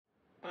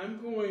I'm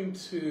going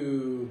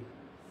to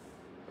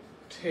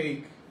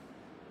take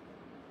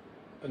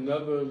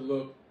another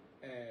look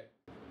at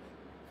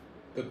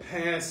the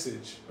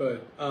passage,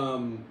 but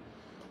one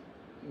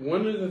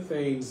of the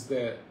things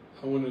that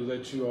I want to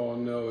let you all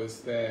know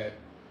is that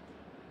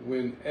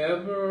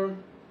whenever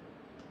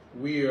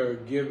we are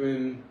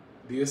given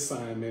the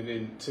assignment,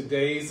 and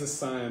today's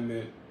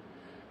assignment,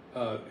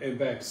 in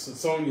fact,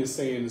 Sonia's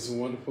saying it's a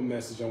wonderful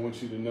message. I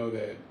want you to know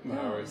that,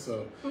 Myra.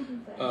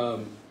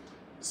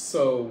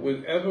 So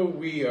whenever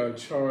we are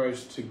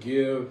charged to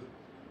give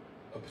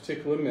a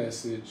particular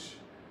message,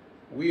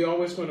 we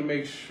always want to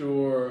make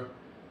sure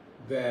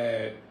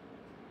that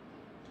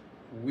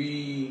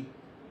we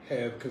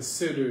have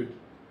considered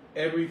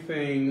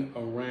everything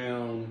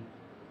around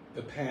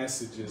the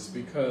passages,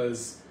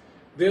 because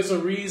there's a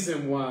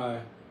reason why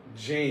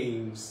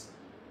James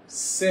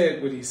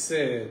said what he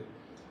said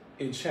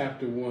in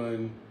chapter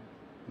 1,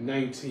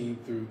 19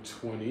 through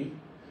 20.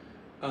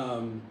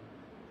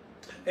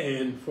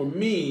 And for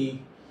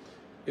me,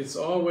 it's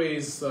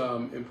always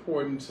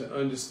important to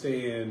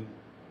understand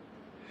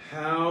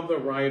how the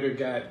writer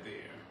got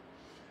there.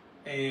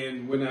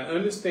 And when I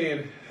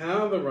understand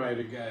how the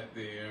writer got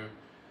there,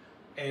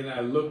 and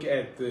I look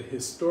at the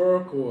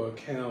historical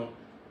account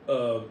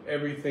of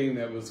everything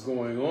that was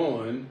going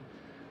on,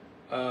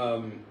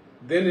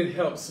 then it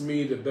helps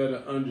me to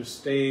better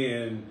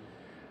understand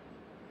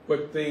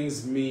what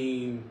things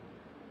mean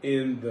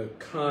in the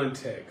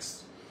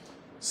context.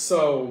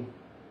 So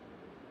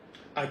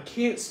I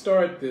can't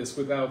start this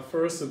without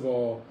first of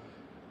all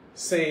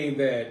saying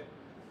that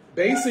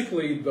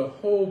basically the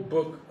whole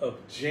book of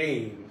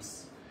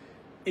James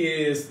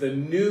is the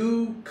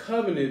new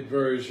covenant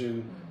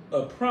version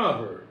of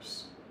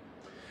Proverbs.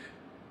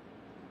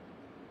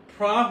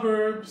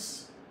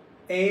 Proverbs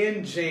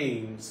and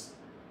James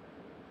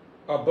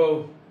are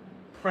both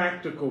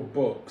practical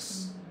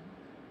books,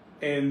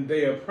 and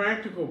they are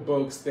practical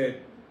books that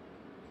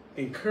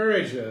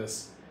encourage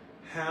us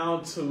how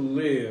to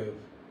live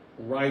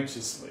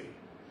righteously.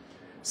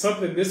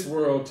 Something this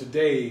world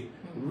today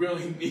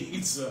really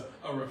needs a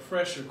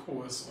refresher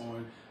course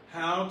on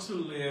how to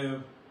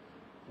live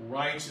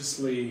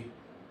righteously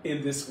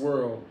in this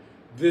world.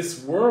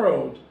 This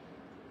world,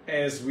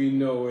 as we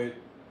know it,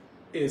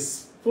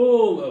 is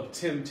full of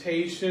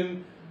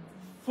temptation,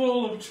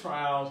 full of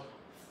trials,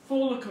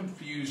 full of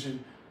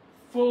confusion,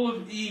 full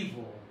of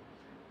evil.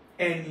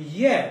 And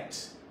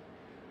yet,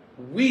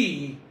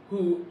 we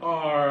who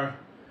are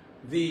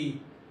the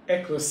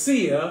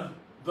ecclesia,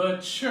 the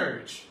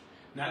church,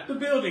 not the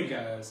building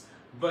guys,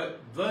 but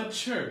the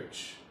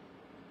church.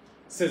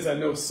 Since I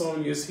know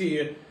Sonia's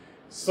here,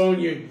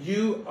 Sonia,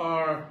 you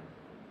are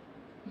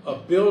a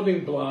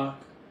building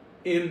block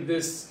in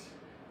this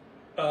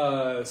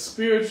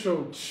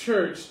spiritual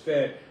church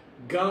that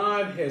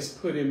God has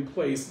put in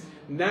place,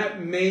 not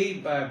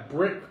made by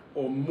brick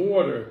or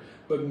mortar,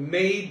 but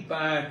made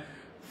by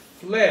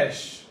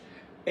flesh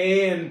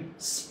and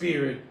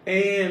spirit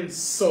and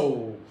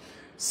soul,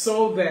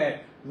 so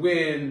that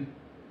when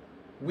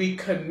we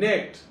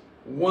connect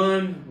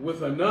one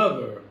with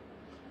another,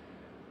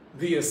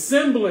 the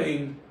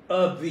assembling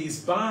of these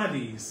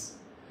bodies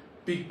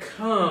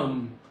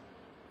become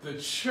the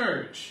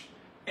church.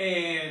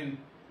 And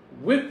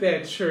with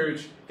that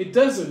church, it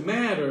doesn't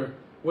matter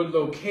what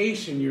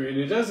location you're in.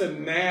 It doesn't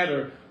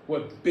matter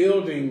what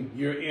building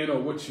you're in or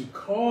what you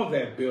call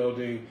that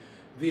building.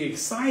 The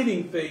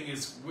exciting thing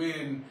is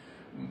when,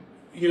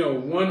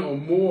 one or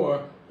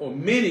more or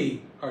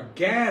many are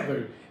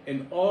gathered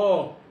and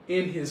all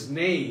in his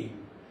name.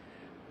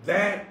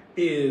 That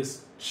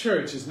is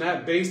church. It's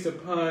not based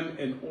upon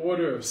an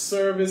order of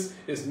service.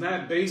 It's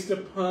not based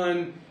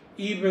upon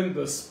even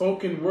the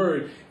spoken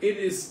word. It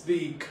is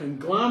the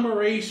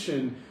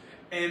conglomeration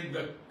and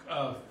the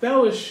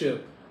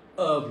fellowship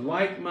of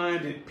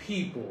like-minded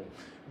people.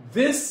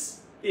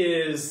 This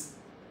is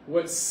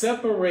what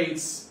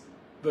separates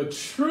the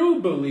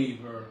true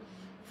believer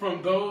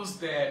from those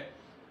that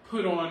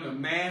put on a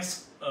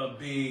mask of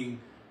being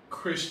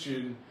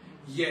Christian,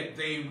 yet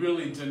they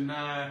really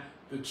deny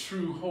the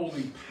true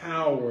holy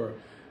power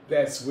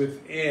that's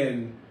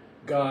within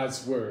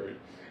God's word.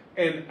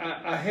 And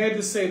I had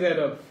to say that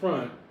up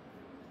front,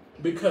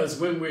 because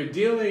when we're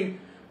dealing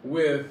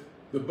with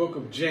the book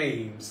of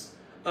James,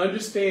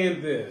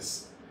 understand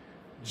this.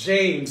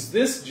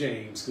 This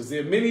James, because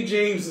there are many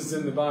Jameses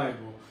in the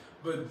Bible,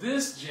 but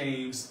this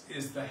James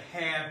is the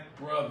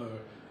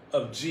half-brother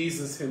of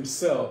Jesus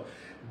himself.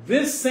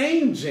 This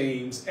same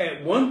James,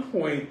 at one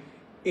point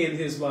in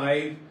his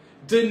life,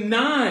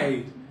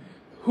 denied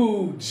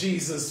who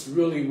Jesus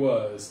really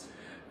was.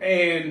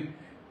 And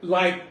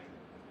like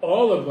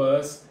all of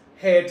us,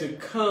 had to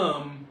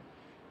come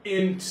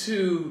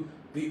into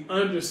the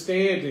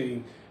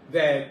understanding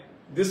that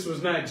this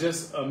was not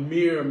just a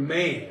mere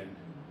man,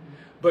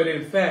 but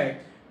in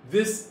fact,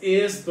 this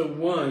is the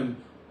one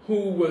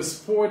who was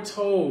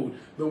foretold,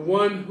 the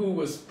one who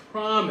was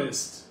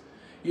promised,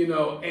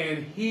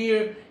 and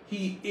here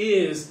he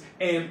is.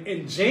 And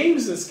in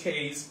James's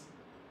case,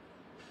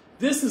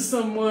 this is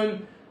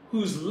someone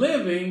who's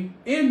living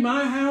in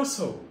my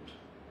household.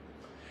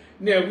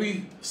 Now,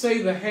 we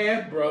say the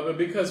half-brother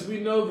because we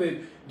know that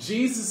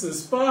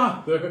Jesus'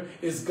 father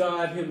is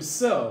God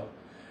himself.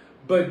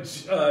 But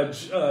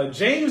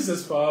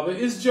James's father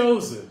is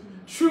Joseph,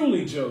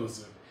 truly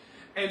Joseph.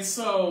 And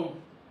so,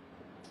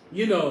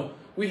 you know,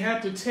 we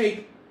have to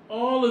take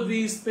all of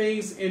these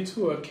things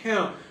into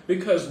account,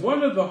 because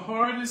one of the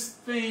hardest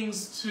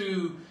things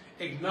to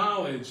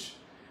acknowledge,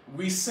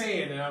 we say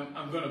it, and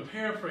I'm going to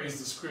paraphrase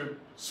the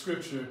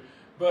scripture,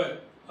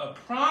 but a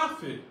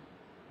prophet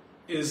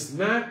is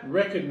not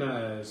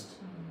recognized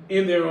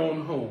in their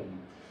own home.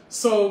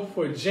 So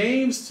for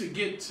James to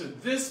get to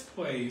this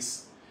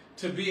place,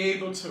 to be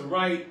able to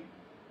write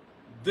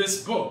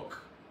this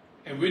book,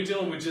 and we're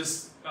dealing with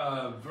just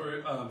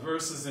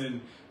verses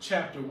in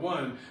chapter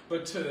 1,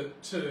 but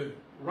to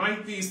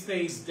write these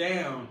things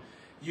down,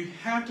 you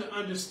have to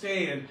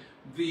understand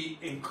the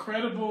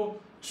incredible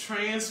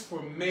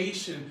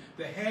transformation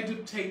that had to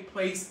take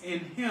place in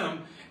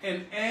him.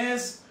 And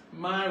as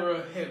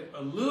Myra had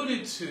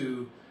alluded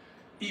to,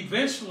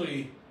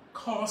 eventually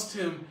cost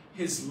him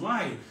his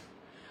life.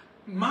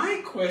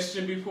 My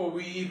question before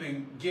we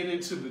even get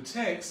into the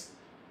text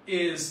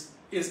is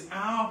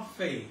our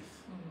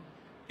faith,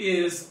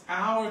 is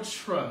our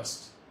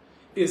trust,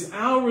 is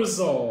our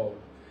resolve,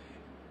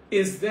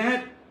 is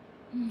that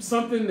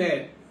something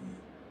that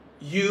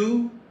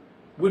you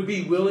would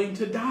be willing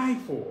to die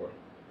for?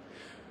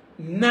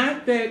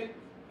 Not that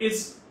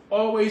it's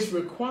always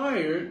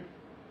required,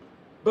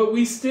 but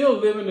we still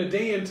live in a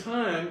day and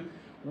time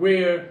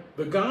where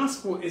the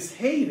gospel is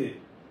hated.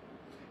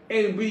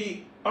 And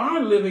we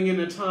are living in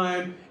a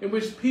time in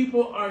which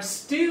people are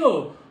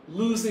still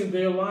losing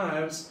their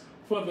lives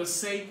for the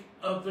sake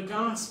of the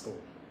gospel.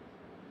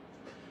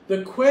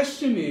 The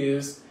question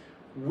is,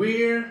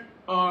 where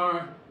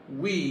are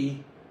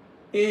we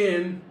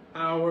in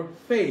our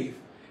faith?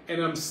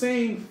 And I'm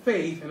saying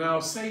faith, and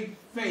I'll say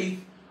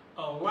faith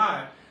a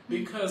lot,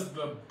 because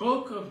the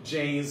book of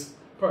James,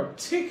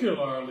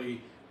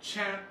 particularly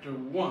chapter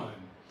 1,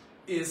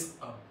 is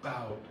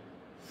about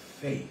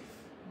faith.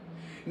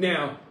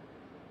 Now,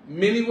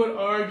 many would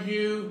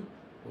argue,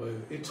 well,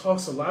 it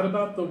talks a lot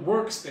about the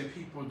works that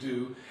people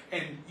do,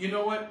 and you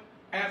know what?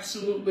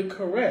 Absolutely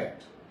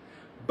correct.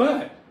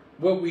 But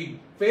what we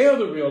fail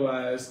to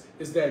realize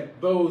is that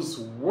those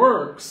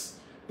works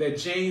that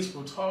James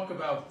will talk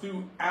about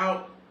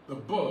throughout the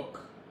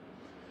book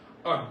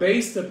are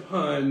based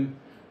upon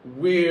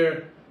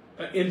where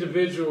an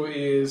individual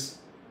is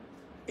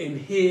in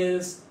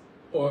his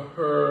or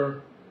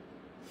her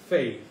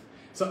faith.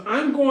 So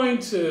I'm going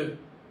to,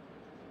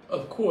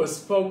 of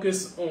course,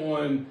 focus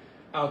on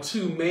our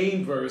two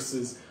main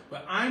verses,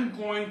 but I'm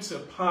going to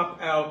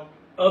pop out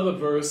other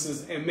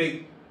verses and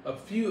make a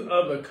few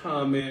other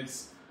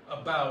comments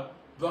about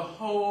the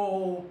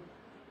whole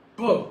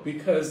book,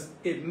 because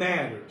it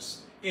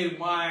matters in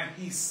why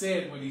he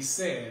said what he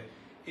said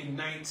in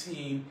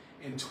 19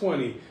 and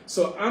 20.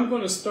 So I'm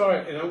going to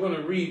start, and I'm going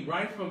to read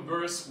right from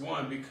verse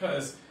 1,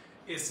 because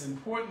it's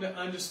important to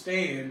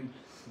understand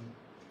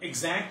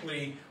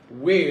exactly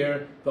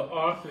where the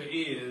author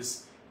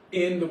is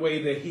in the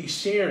way that he's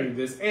sharing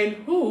this and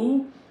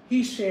who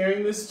he's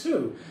sharing this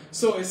to.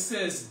 So it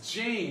says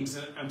James,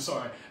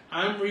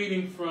 I'm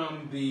reading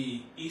from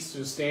the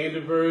Eastern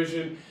Standard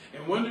Version,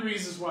 and one of the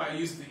reasons why I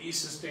use the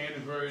Eastern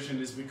Standard Version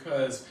is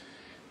because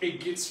it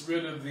gets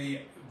rid of the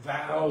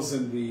vowels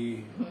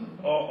and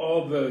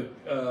all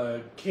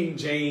the King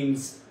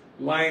James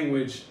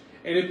language,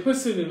 and it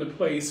puts it in a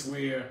place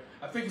where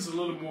I think it's a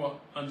little more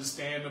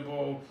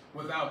understandable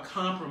without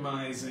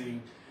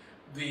compromising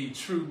the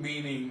true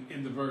meaning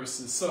in the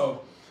verses.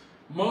 So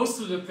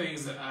most of the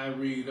things that I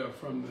read are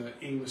from the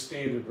English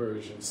Standard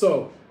Version.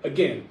 So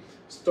again,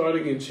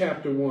 starting in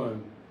chapter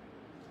 1,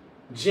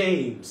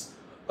 James,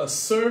 a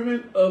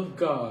servant of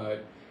God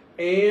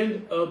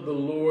and of the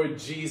Lord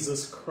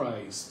Jesus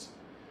Christ,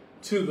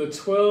 to the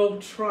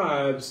 12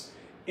 tribes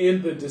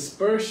in the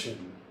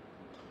dispersion,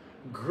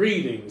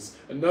 greetings.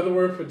 Another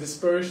word for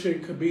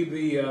dispersion could be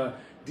the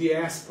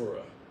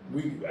diaspora.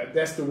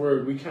 That's the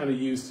word we kind of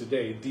use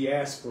today,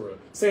 diaspora.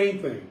 Same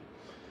thing.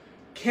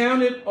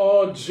 Count it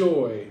all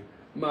joy,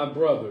 my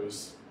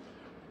brothers,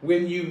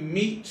 when you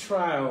meet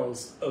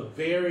trials of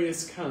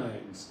various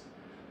kinds.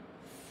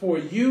 For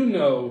you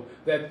know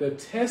that the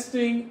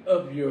testing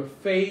of your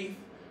faith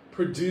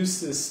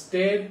produces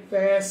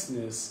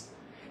steadfastness,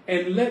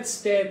 and let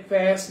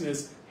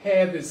steadfastness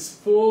have its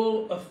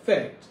full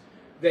effect,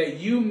 that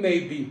you may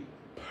be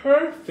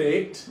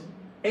perfect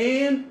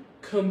and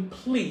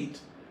complete,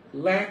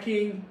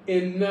 lacking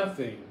in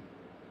nothing.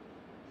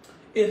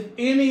 If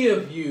any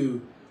of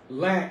you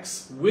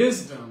lacks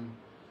wisdom,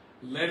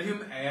 let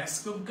him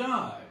ask of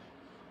God,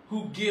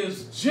 who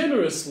gives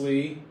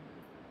generously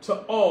to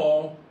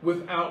all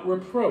without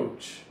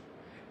reproach,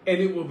 and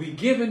it will be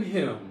given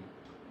him.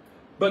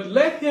 But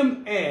let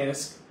him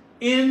ask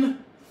in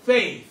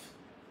faith,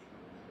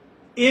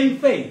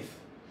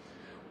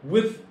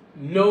 with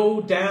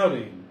no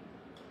doubting.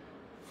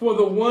 For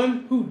the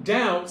one who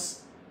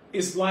doubts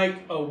is like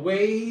a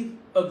wave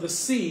of the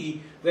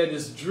sea that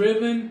is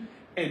driven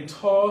and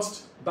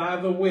tossed by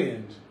the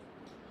wind.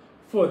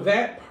 For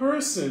that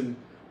person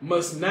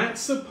must not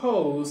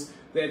suppose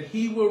that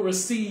he will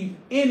receive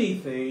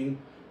anything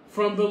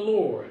from the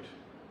Lord.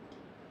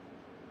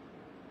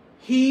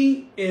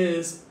 He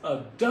is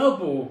a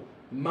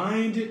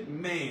double-minded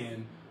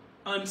man,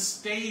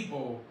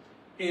 unstable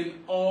in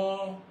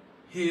all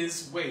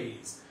his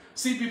ways.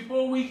 See,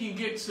 before we can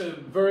get to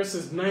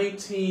verses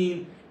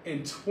 19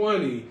 and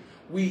 20,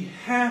 we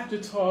have to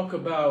talk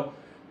about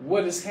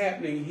what is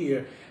happening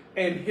here.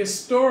 And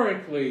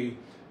historically,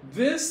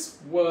 this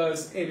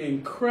was an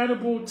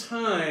incredible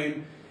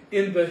time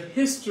in the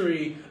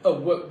history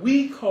of what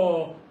we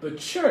call the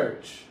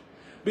church,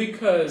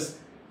 because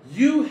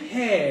you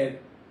had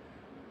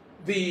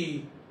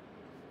the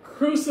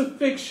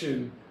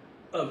crucifixion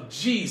of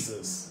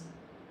Jesus.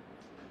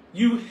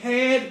 You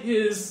had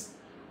his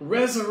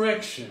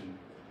resurrection.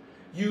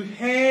 You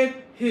had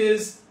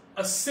his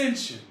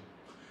ascension.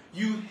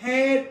 You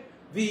had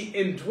the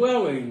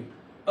indwelling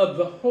of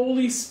the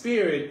Holy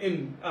Spirit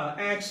in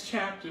Acts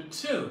chapter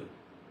 2.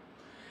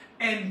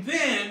 And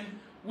then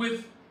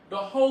with the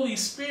Holy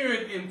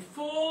Spirit in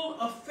full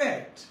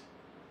effect,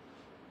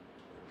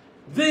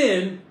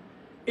 then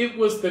it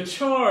was the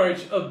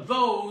charge of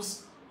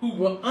those who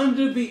were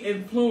under the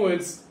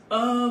influence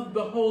of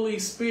the Holy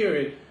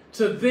Spirit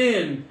to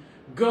then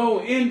go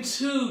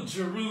into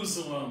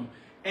Jerusalem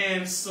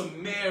and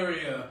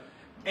Samaria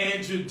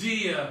and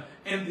Judea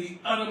and the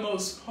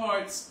uttermost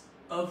parts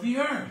of the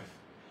earth.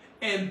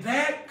 And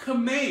that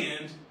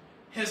command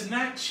has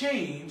not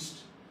changed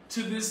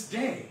to this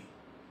day.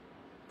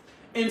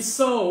 And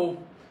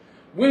so,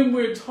 when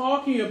we're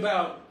talking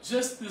about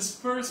just this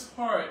first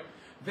part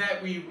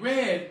that we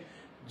read,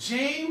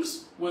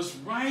 James was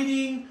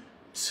writing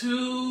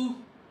to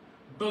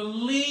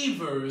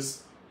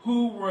believers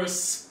who were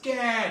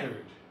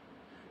scattered.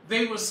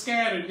 They were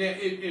scattered. Now,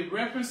 it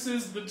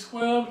references the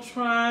 12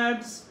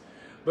 tribes,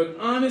 but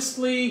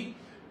honestly,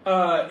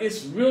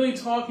 it's really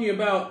talking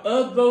about,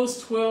 of those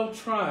 12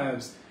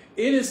 tribes,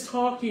 it is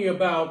talking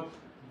about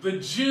the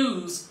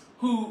Jews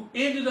who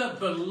ended up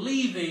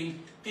believing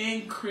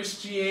in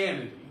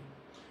Christianity.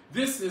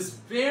 This is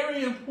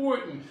very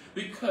important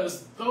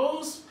because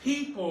those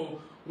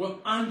people were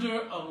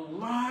under a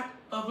lot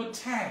of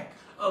attack,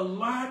 a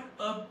lot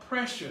of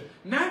pressure.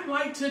 Not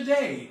like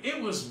today.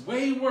 It was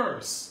way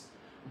worse.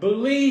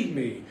 Believe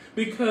me,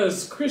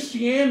 because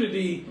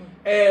Christianity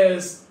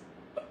as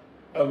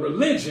a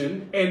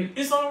religion, and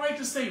it's all right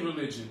to say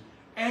religion,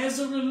 as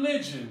a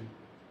religion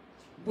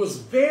was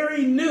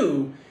very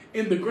new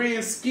in the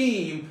grand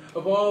scheme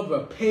of all the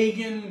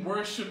pagan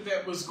worship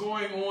that was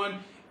going on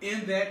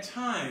in that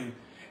time.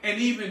 And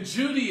even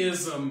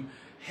Judaism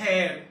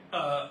had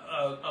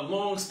a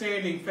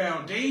long-standing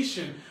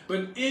foundation,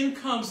 but in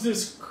comes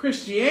this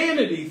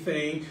Christianity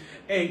thing,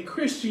 and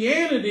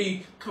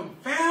Christianity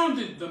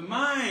confounded the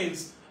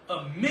minds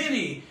of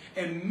many,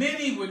 and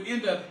many would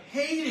end up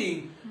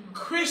hating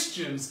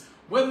Christians,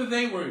 whether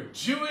they were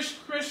Jewish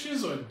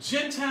Christians or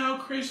Gentile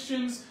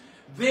Christians.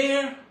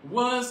 There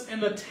was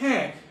an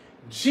attack.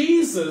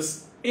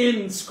 Jesus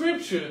in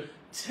Scripture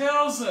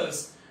tells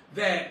us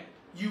that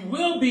you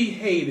will be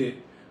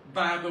hated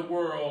by the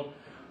world,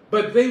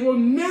 but they will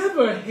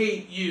never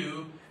hate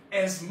you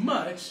as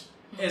much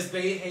as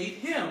they hate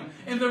him.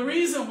 And the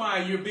reason why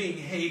you're being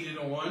hated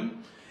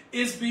on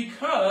is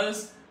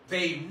because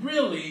they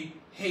really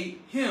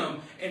hate him.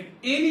 And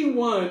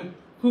anyone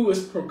who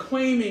is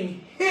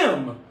proclaiming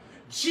him,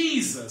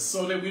 Jesus,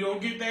 so that we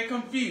don't get that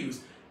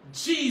confused,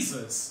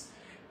 Jesus,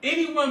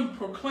 anyone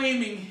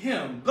proclaiming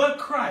him, the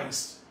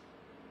Christ,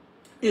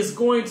 is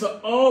going to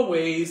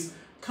always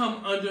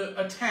come under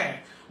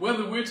attack.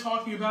 Whether we're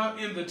talking about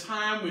in the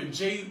time when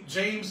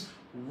James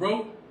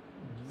wrote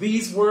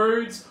these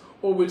words,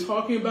 or we're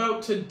talking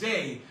about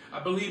today, I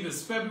believe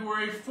it's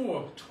February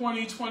 4th,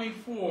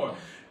 2024.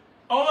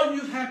 All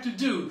you have to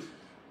do,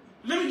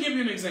 let me give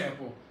you an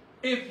example.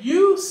 If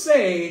you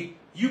say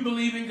you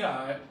believe in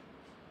God,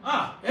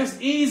 that's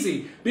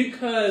easy,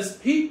 because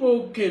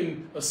people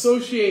can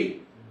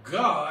associate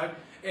God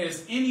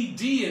as any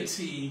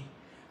deity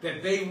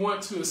that they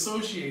want to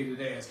associate it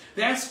as.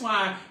 That's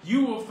why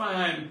you will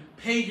find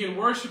pagan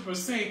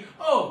worshipers saying,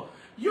 oh,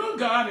 your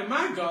God and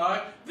my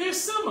God, they're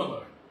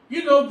similar.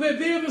 You know,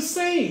 they're the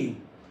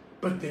same,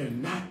 but they're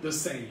not the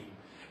same.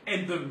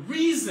 And the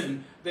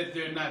reason that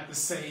they're not the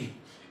same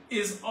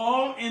is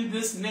all in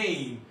this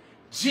name,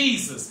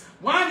 Jesus.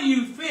 Why do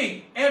you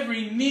think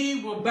every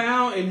knee will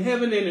bow in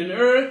heaven and in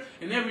earth,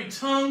 and every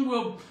tongue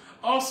will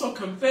also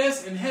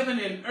confess in heaven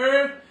and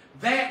earth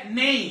that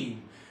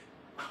name?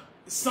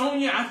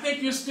 Sonia, I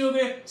think you're still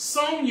there.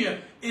 Sonia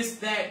is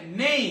that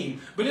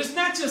name. But it's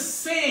not just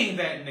saying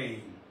that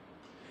name.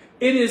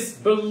 It is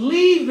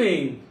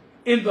believing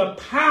in the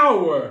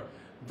power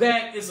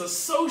that is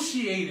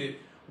associated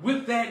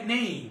with that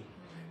name.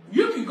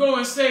 You can go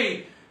and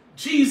say,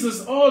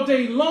 Jesus all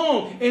day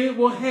long, and it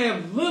will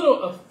have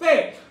little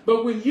effect.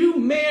 But when you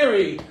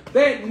marry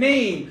that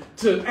name,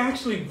 to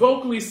actually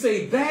vocally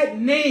say that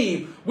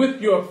name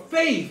with your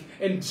faith,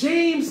 and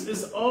James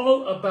is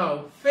all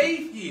about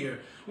faith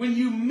here. When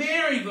you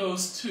marry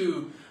those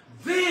two,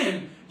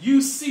 then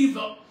you see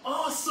the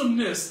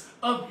awesomeness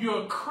of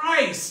your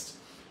Christ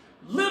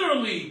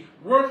literally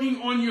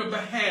working on your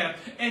behalf.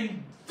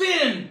 And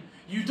then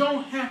you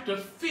don't have to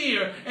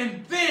fear,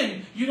 and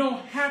then you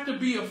don't have to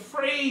be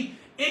afraid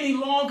any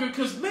longer.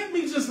 Because let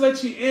me just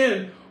let you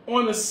in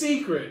on a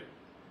secret.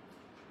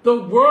 The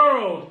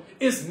world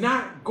is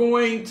not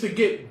going to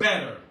get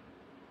better,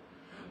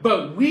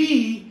 but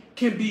we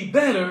can be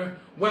better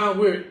while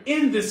we're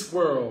in this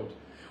world.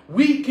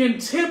 We can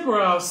temper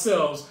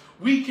ourselves.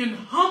 We can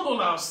humble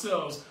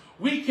ourselves.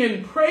 We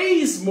can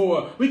praise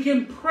more. We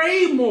can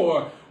pray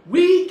more.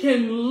 We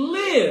can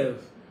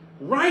live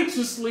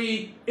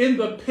righteously in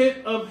the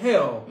pit of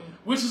hell,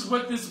 which is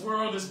what this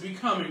world is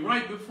becoming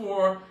right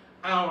before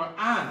our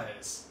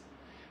eyes.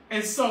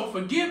 And so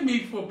forgive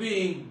me for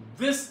being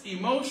this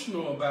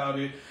emotional about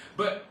it,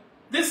 but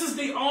this is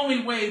the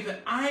only way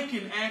that I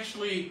can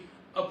actually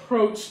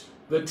approach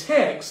the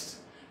text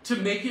to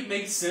make it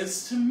make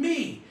sense to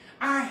me.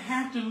 I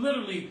have to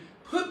literally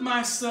put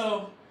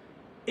myself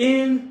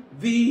in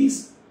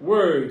these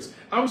words.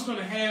 I was going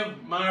to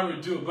have Myra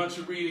do a bunch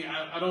of reading.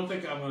 I don't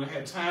think I'm going to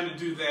have time to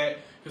do that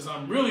because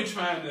I'm really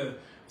trying to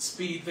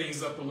speed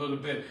things up a little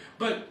bit.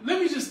 But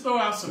let me just throw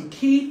out some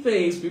key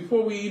things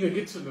before we even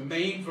get to the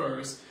main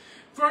verse.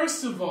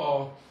 First of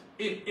all,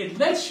 it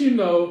lets you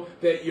know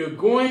that you're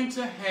going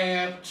to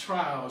have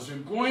trials. You're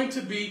going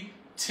to be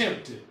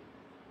tempted.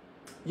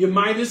 You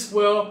might as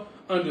well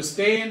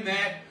understand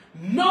that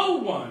no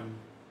one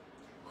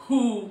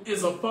who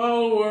is a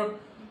follower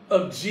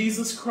of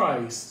Jesus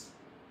Christ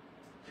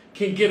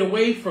can get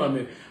away from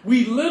it.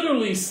 We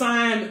literally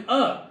sign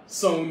up,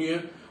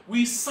 Sonia.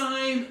 We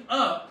sign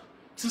up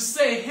to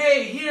say,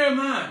 hey, here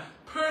am I.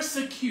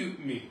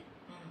 Persecute me.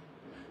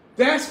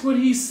 That's what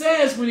he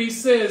says when he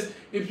says,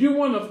 if you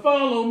want to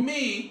follow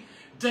me,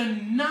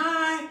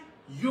 deny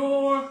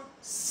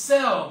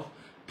yourself.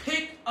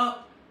 Pick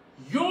up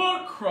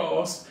your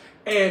cross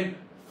and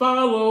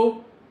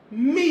follow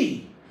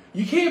me.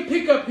 You can't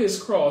pick up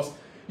his cross.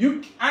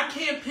 I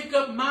can't pick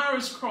up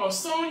Myra's cross.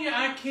 Sonia,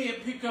 I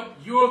can't pick up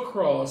your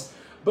cross.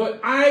 But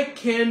I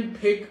can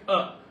pick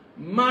up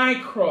my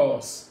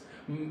cross.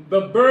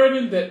 The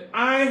burden that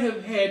I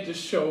have had to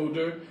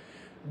shoulder.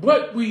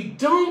 What we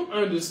don't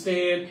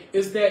understand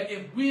is that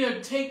if we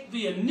take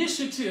the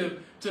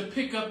initiative to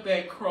pick up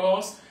that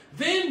cross,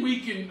 then we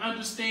can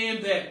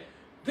understand that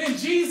then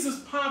Jesus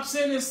pops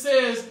in and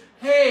says,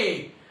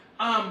 hey,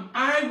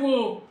 I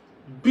will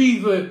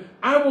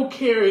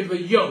carry the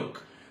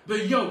yoke,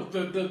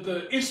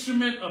 the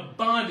instrument of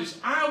bondage.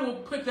 I will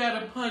put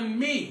that upon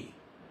me.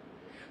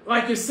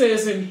 Like it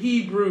says in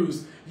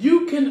Hebrews,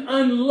 you can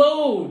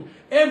unload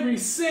every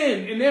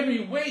sin and every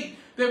weight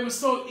that would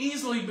so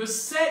easily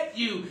beset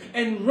you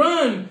and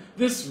run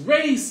this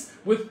race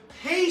with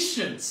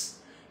patience.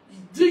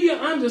 Do you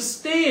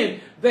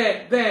understand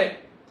that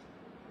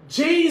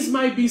James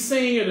might be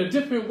saying it a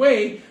different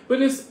way,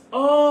 but it's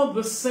all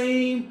the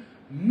same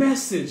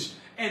message.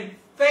 And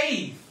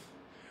faith,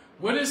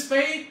 what is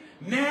faith?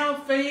 Now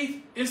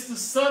faith is the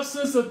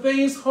substance of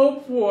things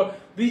hoped for,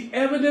 the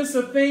evidence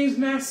of things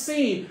not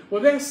seen.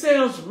 Well, that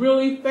sounds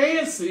really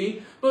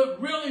fancy,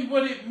 but really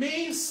what it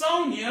means,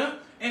 Sonia,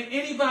 and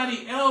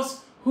anybody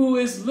else who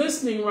is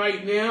listening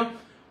right now,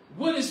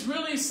 what it's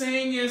really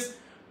saying is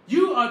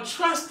you are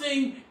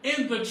trusting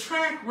in the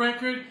track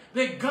record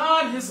that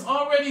God has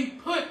already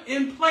put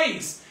in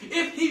place.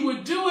 If he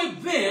would do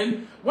it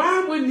then,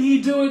 why wouldn't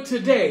he do it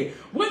today?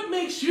 What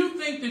makes you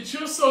think that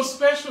you're so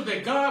special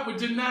that God would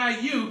deny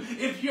you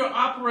if you're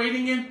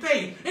operating in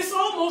faith? It's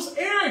almost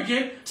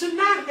arrogant to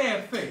not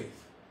have faith.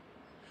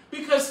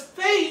 Because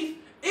faith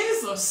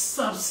is a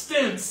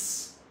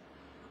substance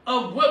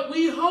of what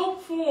we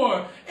hope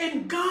for.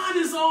 And God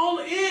is all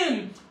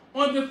in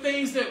on the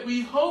things that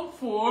we hope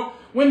for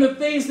when the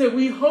things that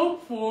we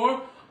hope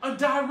for are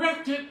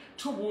directed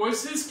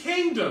towards his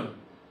kingdom.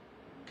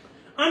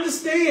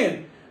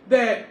 Understand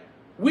that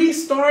we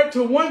start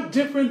to want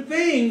different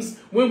things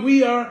when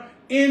we are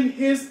in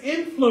his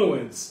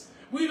influence.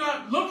 We're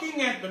not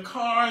looking at the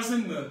cars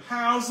and the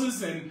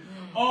houses and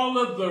all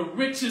of the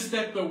riches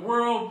that the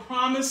world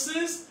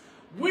promises.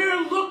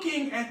 We're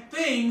looking at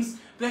things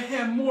that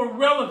have more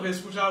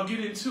relevance, which I'll get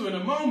into in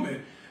a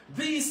moment.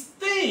 These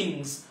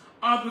things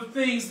are the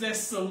things that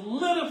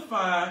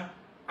solidify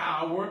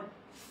our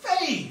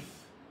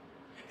faith.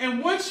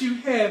 And once you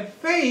have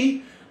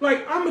faith,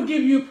 like I'm going to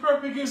give you a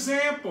perfect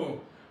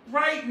example.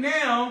 Right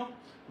now,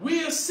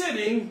 we are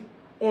sitting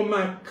on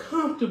my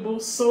comfortable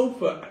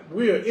sofa.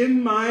 We are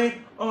in my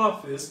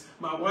office.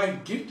 My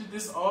wife gifted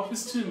this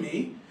office to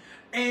me.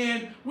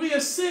 And we are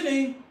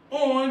sitting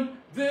on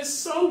this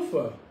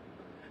sofa.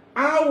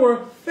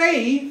 Our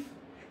faith,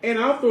 and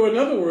I'll throw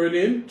another word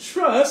in,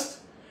 trust,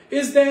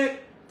 is that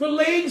the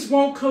legs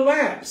won't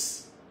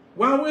collapse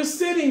while we're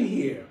sitting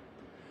here.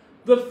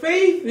 The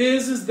faith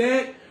is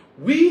that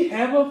we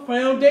have a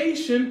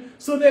foundation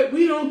so that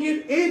we don't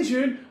get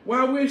injured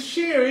while we're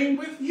sharing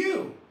with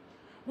you.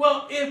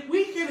 Well, if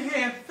we can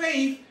have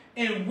faith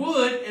in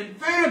wood and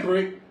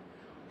fabric,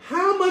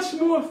 how much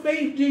more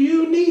faith do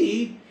you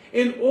need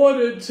in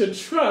order to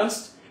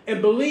trust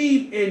and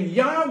believe in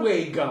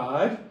Yahweh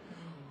God,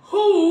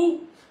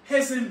 who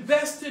has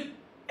invested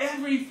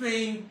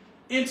everything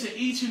into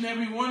each and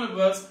every one of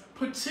us,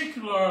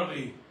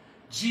 particularly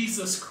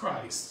Jesus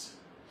Christ?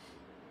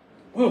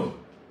 Oh,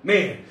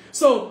 man.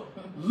 So,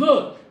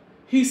 look,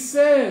 he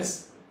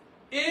says,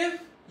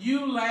 if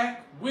you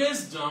lack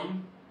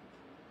wisdom,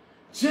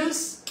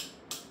 just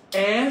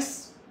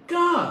ask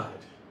God.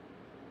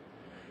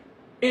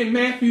 In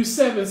Matthew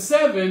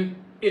 7:7,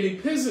 it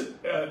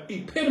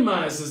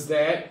epitomizes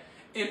that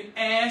in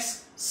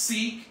ask,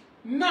 seek,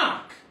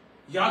 knock.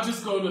 Y'all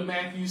just go to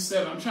Matthew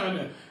 7. I'm trying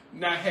to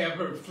not have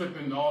her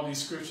flipping all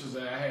these scriptures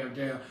that I have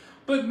down.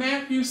 But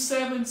Matthew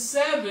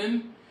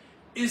 7:7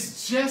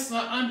 is just an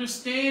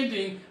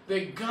understanding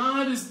that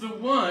God is the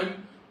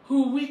one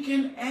who we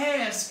can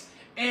ask,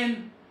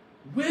 and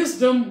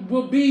wisdom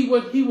will be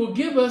what he will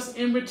give us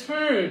in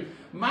return.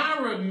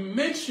 Myra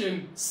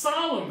mentioned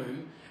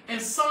Solomon, and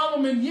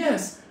Solomon,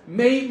 yes,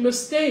 made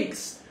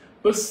mistakes,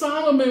 but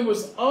Solomon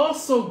was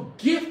also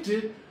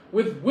gifted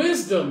with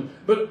wisdom,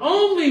 but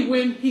only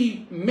when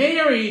he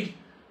married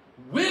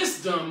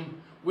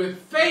wisdom with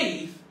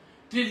faith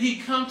did he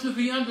come to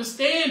the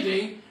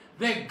understanding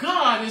that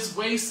God is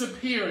way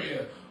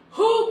superior.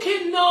 Who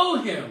can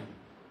know him?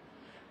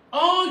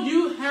 All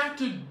you have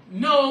to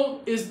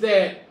know is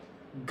that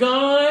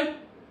God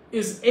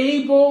is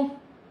able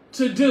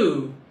to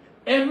do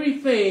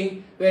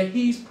everything that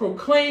he's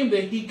proclaimed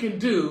that he can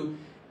do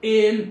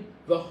in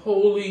the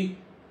Holy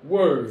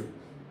Word.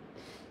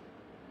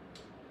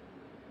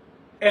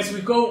 As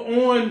we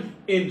go on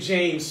in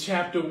James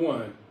chapter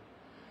 1,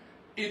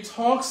 it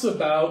talks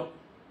about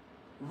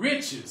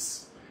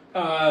riches.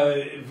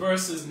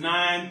 Verses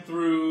 9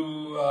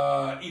 through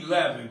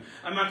 11.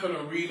 I'm not going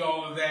to read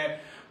all of that,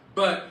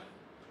 but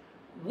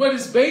what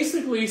it's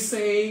basically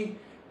saying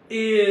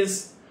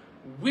is,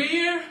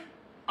 where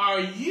are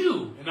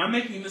you? And I'm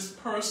making this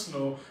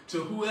personal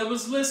to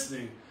whoever's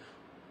listening.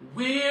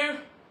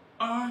 Where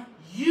are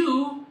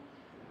you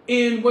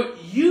in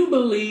what you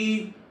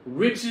believe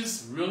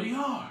riches really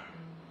are?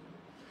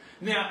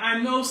 Now, I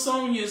know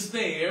Sonia's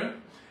there,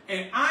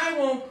 and I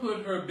won't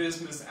put her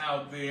business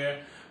out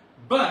there,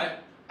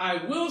 but I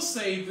will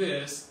say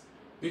this,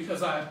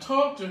 because I've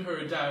talked to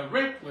her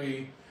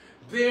directly.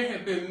 There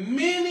have been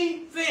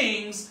many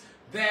things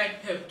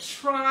that have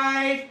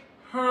tried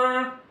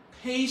her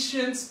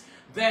patience,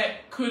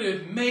 that could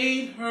have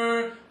made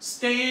her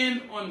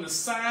stand on the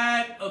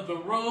side of the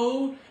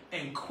road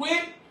and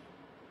quit.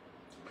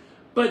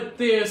 But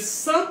there's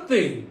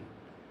something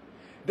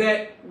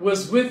that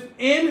was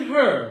within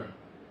her.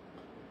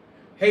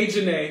 Hey,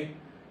 Janae.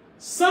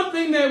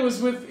 Something that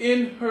was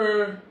within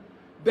her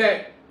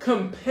that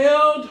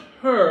compelled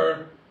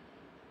her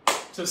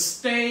to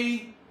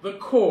stay the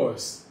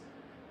course.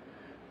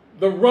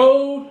 The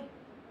road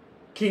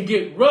can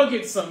get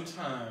rugged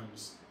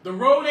sometimes. The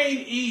road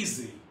ain't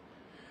easy.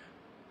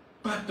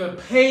 But the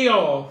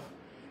payoff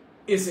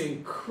is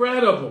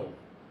incredible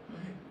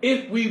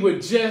if we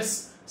would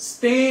just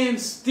stand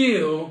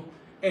still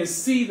and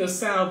see the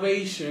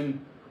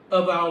salvation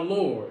of our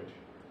Lord.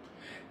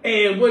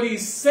 And what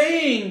he's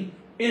saying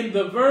in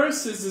the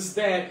verses is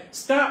that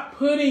stop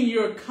putting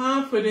your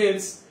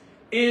confidence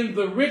in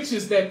the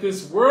riches that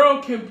this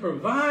world can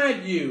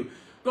provide you.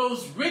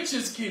 Those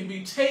riches can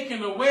be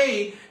taken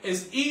away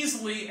as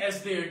easily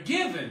as they're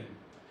given.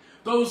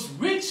 Those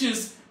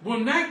riches will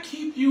not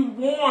keep you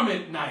warm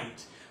at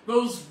night.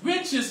 Those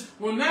riches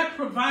will not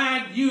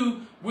provide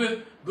you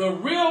with the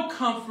real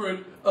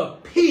comfort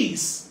of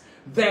peace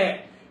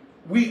that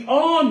we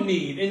all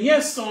need. And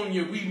yes,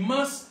 Sonia, we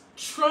must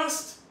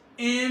trust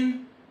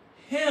in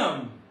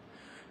him.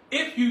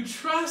 If you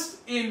trust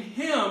in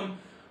him,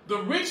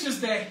 the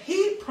riches that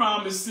he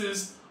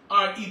promises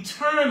are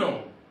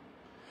eternal.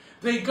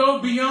 They go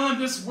beyond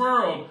this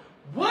world.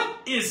 What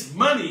is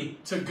money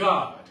to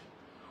God?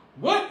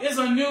 What is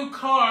a new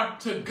car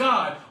to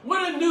God?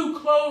 What are new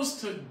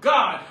clothes to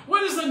God?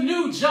 What is a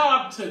new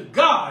job to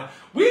God?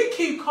 We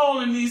keep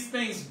calling these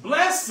things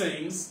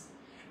blessings,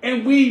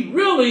 and we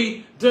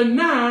really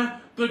deny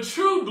the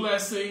true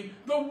blessing,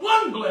 the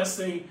one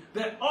blessing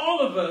that all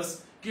of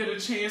us get a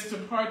chance to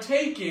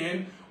partake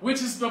in,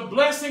 which is the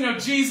blessing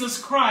of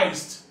Jesus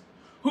Christ,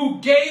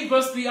 who gave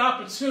us the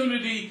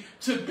opportunity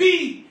to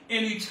be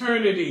in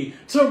eternity,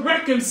 to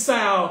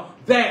reconcile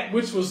that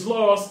which was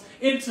lost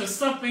into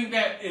something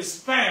that is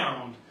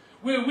found,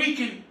 where we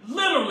can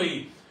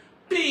literally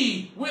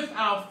be with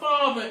our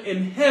Father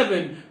in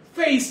heaven,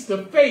 face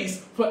to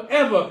face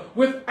forever,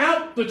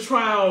 without the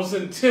trials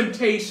and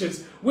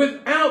temptations,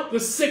 without the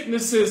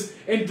sicknesses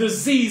and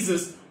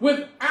diseases,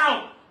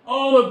 without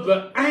all of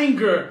the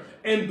anger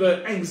and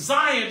the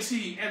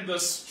anxiety and the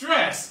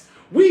stress.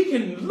 We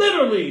can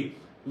literally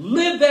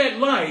live that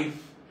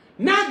life,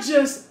 not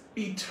just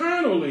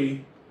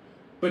eternally,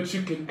 but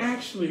you can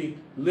actually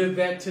live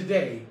that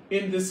today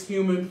in this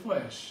human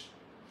flesh.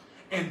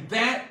 And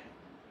that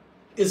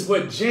is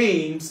what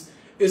James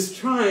is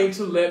trying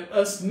to let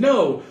us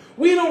know.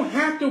 We don't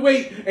have to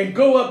wait and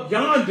go up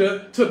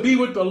yonder to be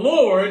with the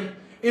Lord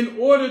in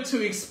order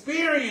to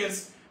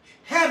experience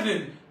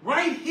heaven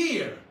right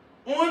here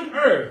on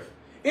earth.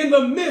 In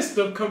the midst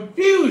of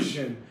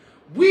confusion,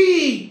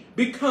 we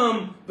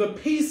become the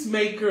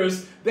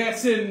peacemakers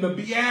that's in the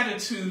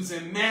Beatitudes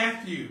in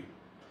Matthew.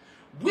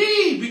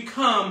 We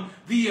become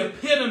the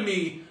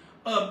epitome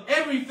of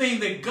everything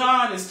that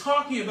God is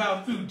talking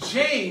about through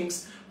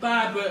James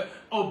by the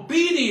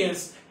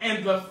obedience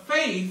and the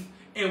faith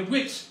in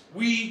which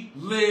we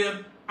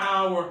live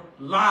our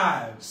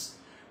lives.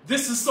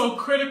 This is so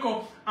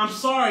critical. I'm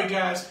sorry,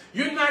 guys.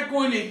 You're not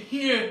going to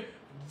hear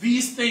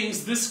these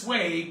things this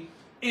way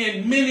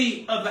in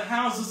many of the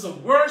houses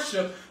of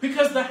worship,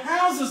 because the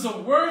houses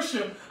of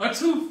worship are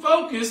too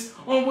focused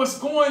on what's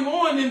going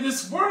on in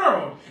this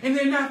world, and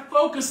they're not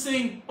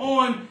focusing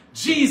on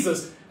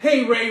Jesus.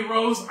 Hey, Ray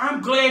Rose,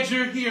 I'm glad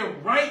you're here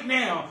right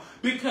now,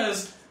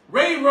 because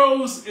Ray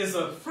Rose is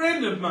a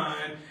friend of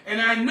mine, and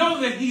I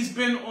know that he's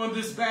been on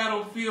this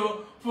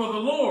battlefield for the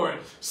Lord.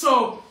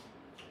 So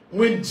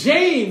when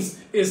James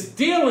is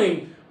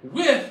dealing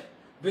with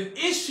the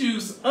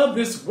issues of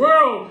this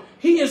world,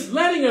 he is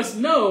letting us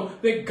know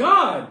that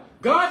God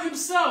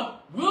himself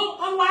will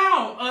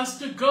allow us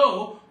to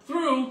go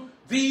through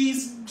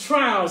these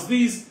trials,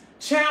 these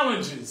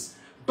challenges.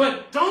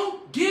 But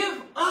don't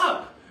give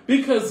up,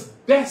 because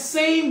that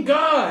same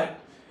God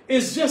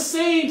is just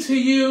saying to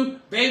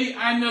you, baby,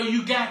 I know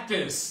you got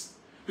this,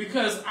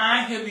 because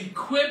I have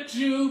equipped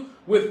you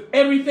with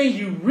everything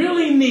you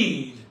really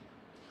need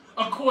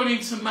according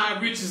to my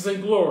riches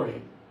and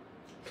glory.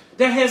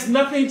 That has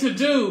nothing to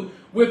do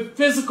with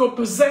physical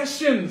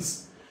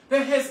possessions.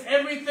 That has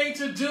everything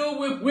to do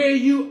with where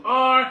you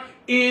are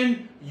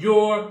in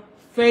your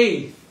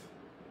faith.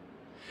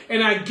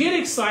 And I get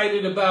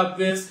excited about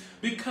this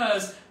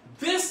because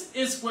this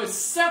is what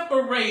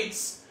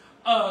separates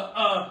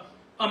a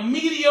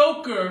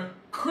mediocre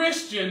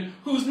Christian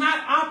who's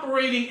not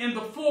operating in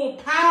the full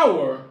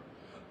power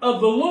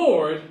of the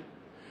Lord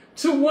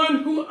to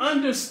one who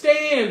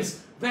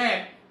understands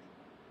that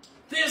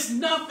there's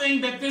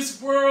nothing that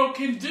this world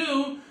can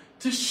do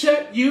to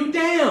shut you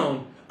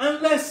down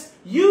unless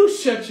you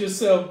shut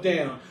yourself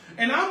down.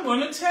 And I'm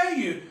going to tell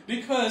you,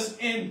 because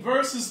in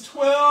verses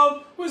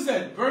 12, what's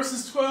that?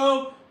 Verses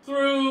 12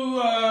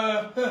 through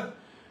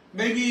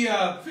maybe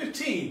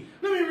 15.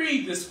 Let me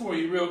read this for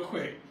you real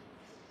quick.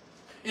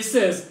 It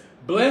says,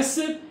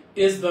 "Blessed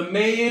is the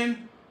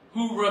man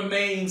who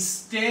remains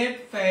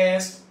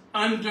steadfast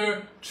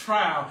under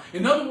trial."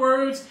 In other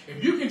words,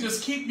 if you can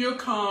just keep your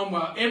calm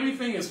while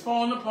everything is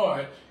falling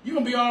apart, you're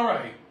going to be all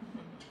right.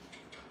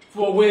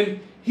 For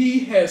when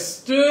he has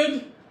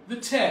stood the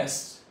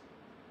test,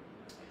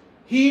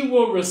 he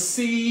will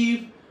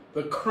receive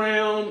the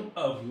crown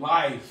of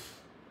life,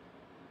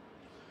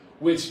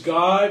 which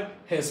God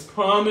has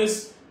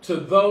promised to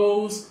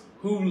those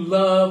who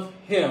love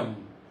him.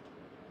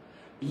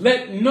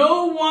 Let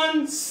no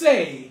one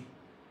say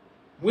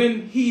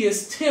when he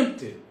is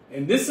tempted,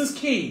 and this is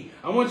key.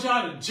 I want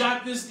y'all to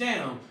jot this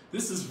down.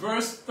 This is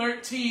verse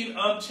 13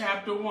 of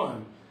chapter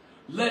 1.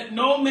 Let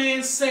no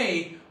man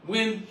say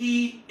when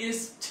he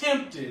is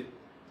tempted,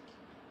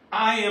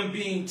 I am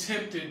being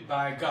tempted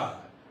by God.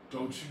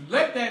 Don't you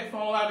let that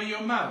fall out of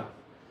your mouth.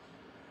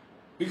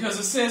 Because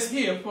it says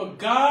here, for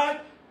God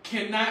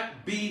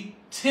cannot be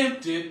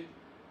tempted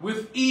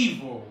with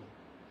evil,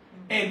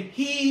 and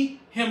he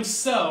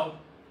himself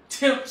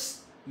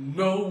tempts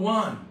no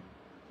one.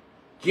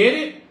 Get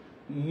it?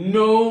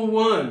 No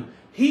one.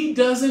 He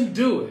doesn't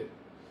do it.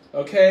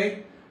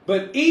 Okay?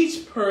 But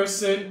each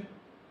person,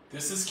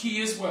 this is key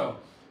as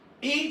well,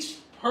 each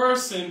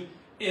person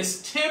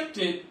is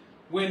tempted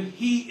when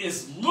he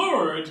is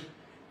lured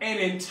and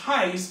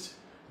enticed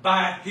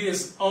by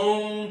his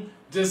own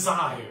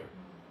desire.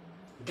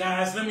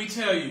 Guys, let me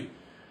tell you,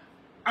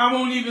 I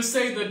won't even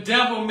say the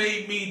devil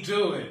made me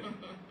do it.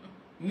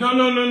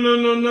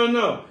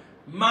 No.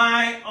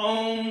 My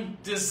own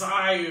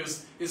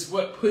desires is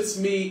what puts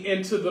me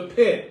into the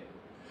pit,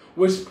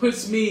 which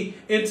puts me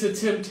into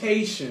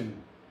temptation.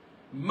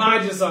 My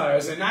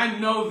desires, and I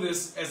know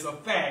this as a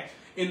fact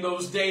in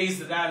those days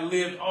that I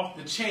lived off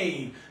the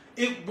chain.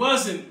 It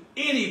wasn't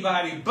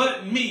anybody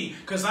but me,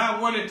 because I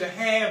wanted to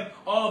have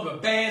all the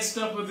bad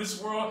stuff of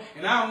this world,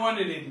 and I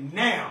wanted it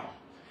now.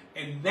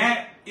 And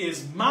that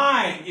is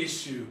my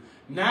issue,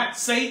 not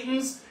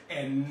Satan's,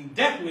 and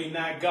definitely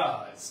not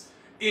God's.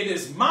 It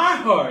is my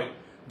heart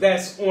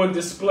that's on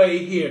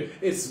display here.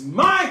 It's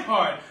my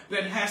heart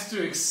that has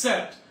to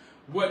accept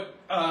what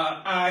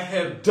I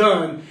have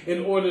done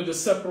in order to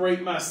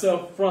separate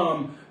myself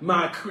from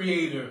my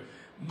Creator.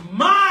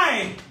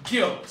 My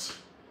guilt.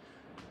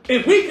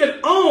 If we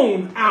could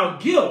own our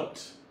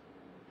guilt,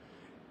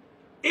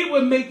 it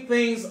would make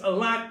things a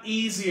lot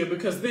easier,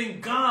 because then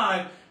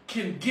God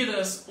can get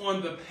us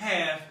on the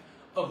path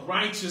of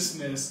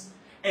righteousness,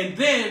 and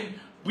then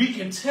we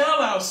can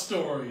tell our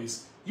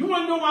stories You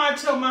want to know why I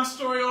tell my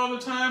story all the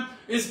time?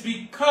 It's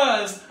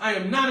because I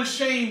am not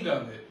ashamed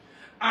of it.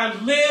 I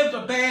lived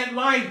a bad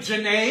life,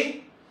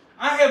 Janae.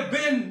 I have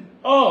been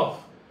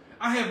off.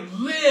 I have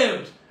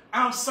lived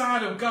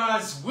outside of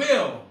God's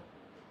will.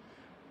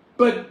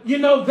 But, you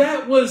know,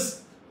 that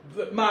was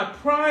my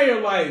prior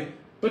life.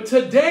 But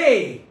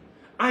today,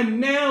 I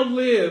now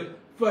live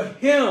for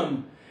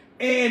Him.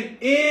 And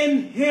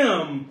in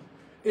Him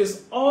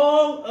is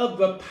all of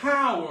the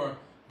power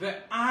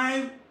that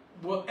I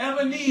will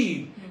ever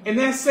need. And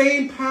that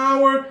same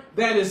power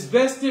that is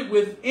vested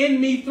within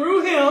me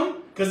through Him,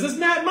 because it's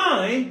not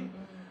mine,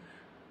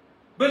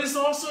 but it's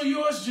also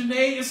yours,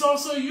 Janae. It's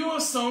also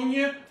yours,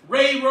 Sonia.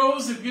 Ray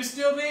Rose, if you're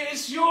still there,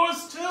 it's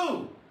yours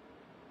too.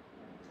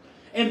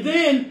 And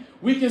then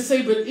we can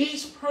say, but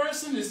each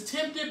person is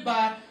tempted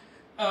by,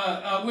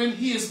 when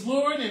he is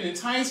lured and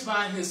enticed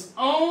by his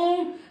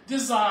own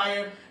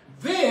desire,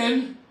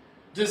 then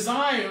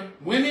desire,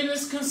 when it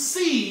is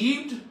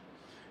conceived,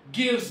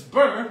 gives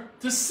birth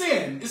to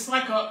sin. It's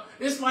like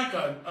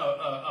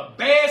a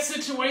bad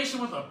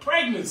situation with a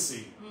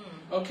pregnancy.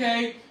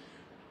 Okay?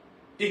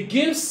 It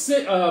gives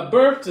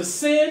birth to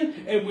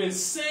sin, and when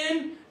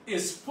sin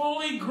is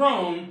fully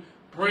grown,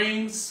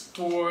 brings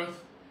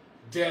forth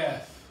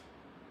death.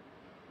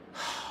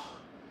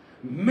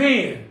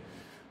 Man.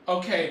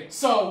 Okay,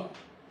 so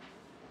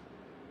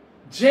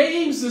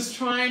James is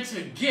trying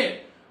to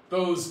get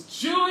those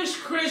Jewish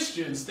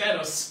Christians that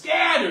are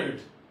scattered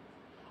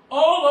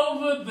all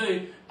over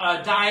the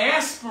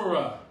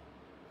diaspora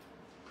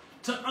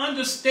to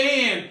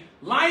understand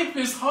life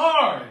is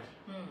hard.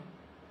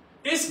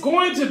 It's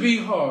going to be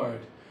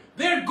hard.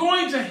 They're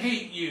going to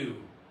hate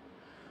you.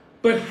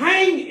 But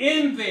hang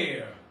in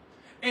there.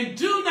 And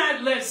do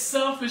not let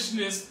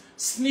selfishness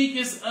sneak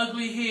its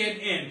ugly head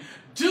in.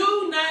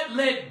 Do not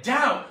let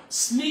doubt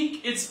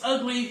sneak its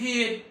ugly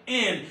head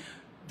in.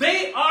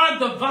 They are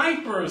the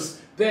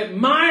vipers that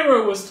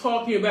Myra was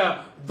talking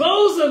about.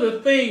 Those are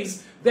the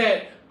things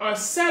that are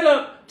set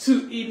up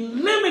to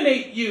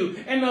eliminate you.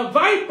 And a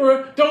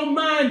viper don't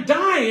mind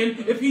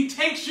dying if he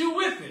takes you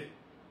with it.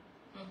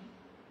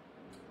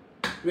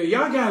 But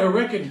y'all got to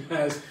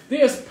recognize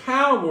there's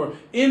power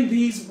in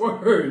these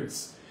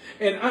words.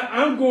 And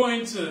I'm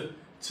going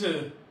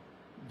to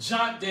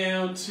jot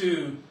down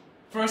to,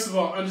 first of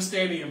all,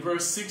 understanding in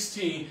verse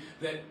 16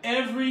 that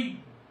every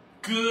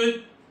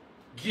good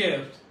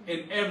gift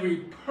and every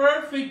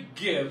perfect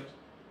gift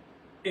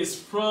is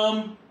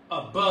from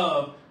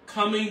above,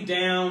 coming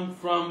down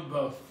from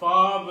the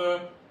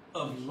Father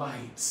of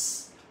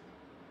lights.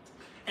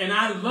 And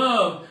I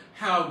love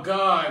how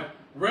God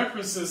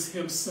references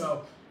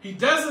Himself. He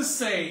doesn't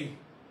say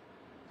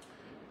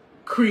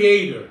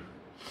creator.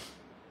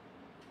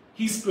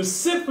 He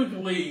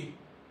specifically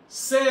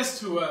says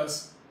to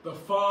us the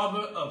Father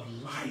of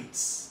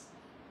lights.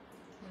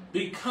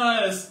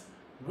 Because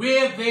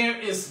where there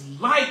is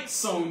light,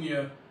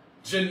 Sonia,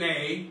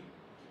 Janae,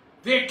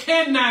 there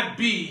cannot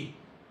be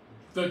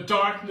the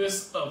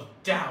darkness of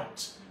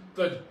doubt,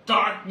 the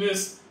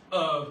darkness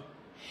of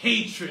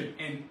hatred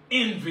and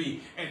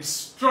envy and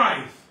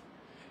strife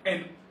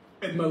and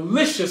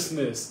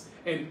maliciousness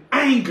and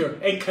anger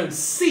and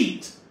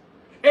conceit.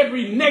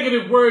 Every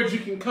negative word you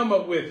can come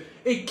up with.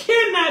 It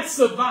cannot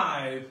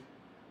survive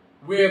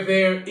where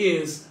there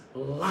is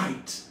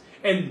light.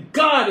 And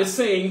God is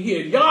saying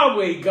here,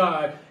 Yahweh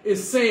God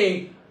is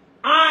saying,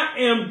 I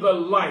am the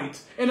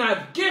light, and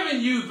I've given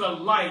you the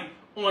light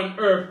on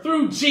earth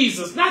through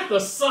Jesus, not the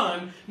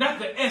sun, not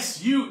the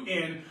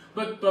S-U-N,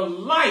 but the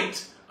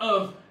light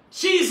of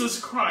Jesus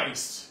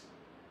Christ.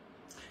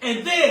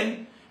 And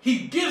then He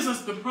gives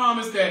us the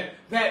promise that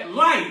that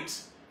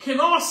light can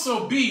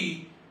also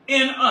be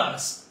in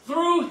us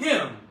through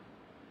Him.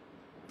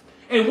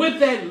 And with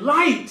that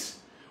light,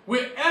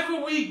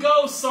 wherever we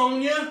go,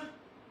 Sonia,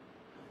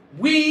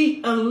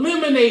 we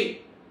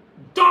eliminate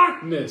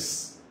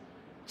darkness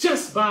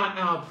just by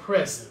our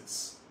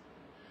presence.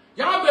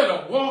 Y'all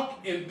better walk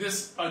in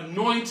this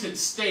anointed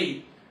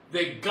state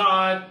that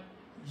God,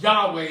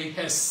 Yahweh,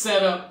 has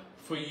set up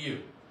for you.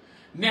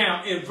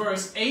 Now, in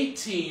verse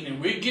 18,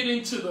 and we're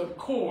getting to the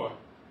core,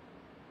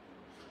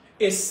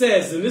 it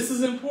says, and this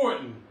is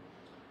important,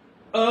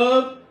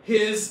 of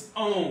His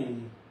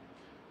own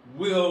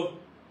will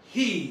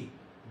He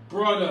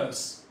brought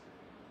us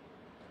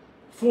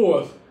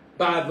forth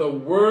by the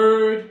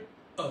word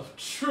of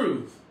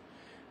truth,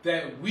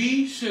 that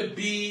we should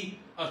be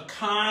a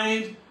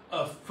kind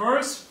of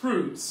first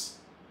fruits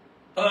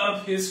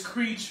of His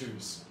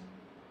creatures.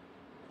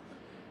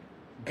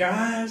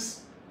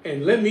 Guys,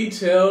 and let me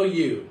tell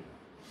you,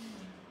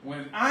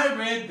 when I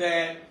read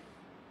that,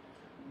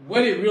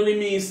 what it really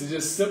means to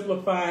just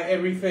simplify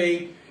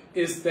everything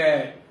is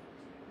that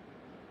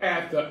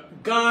after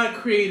God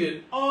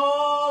created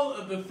all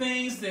of the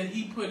things that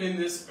He put in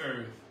this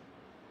earth,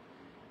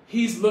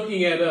 He's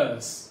looking at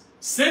us,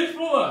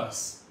 sinful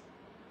us,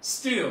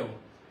 still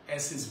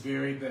as His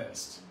very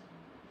best.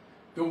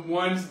 The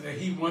ones that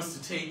He wants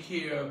to take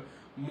care of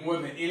more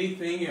than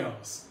anything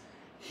else.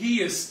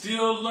 He is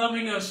still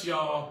loving us,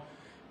 y'all.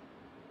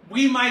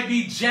 We might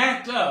be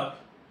jacked up,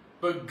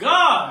 But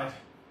God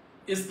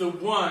is the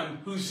one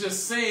who's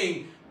just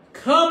saying,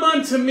 come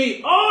unto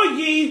me, all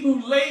ye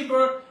who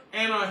labor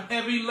and are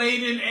heavy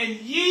laden, and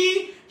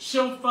ye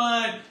shall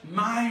find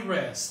my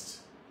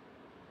rest.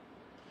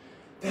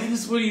 That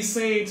is what he's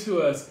saying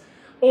to us.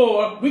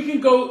 Or we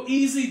can go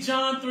easy,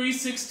 John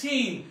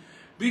 3:16,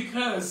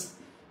 because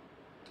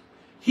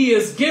he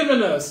has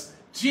given us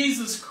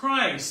Jesus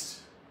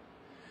Christ,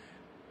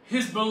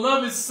 his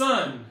beloved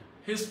Son,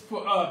 his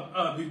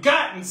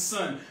begotten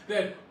Son,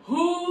 that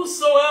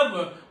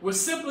whosoever will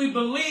simply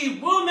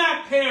believe will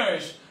not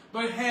perish,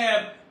 but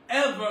have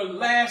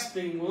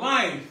everlasting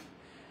life.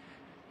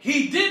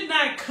 He did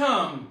not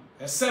come,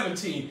 at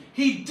 17,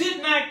 he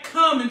did not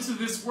come into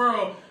this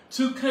world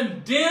to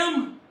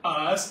condemn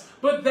us,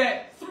 but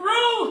that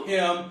through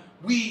him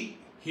we,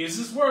 here's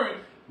his word,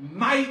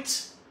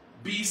 might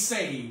be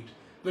saved.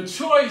 The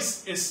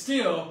choice is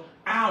still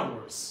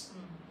ours.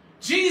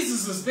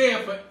 Jesus is there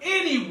for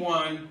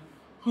anyone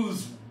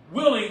who's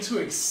willing to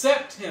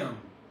accept him.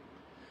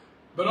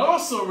 But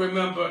also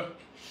remember,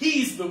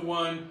 he's the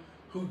one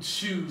who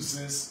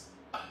chooses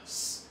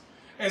us.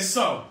 And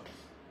so,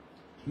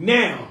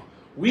 now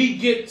we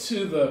get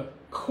to the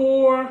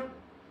core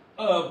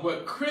of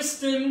what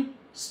Kristen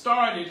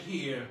started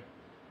here,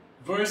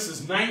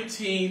 verses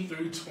 19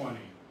 through 20.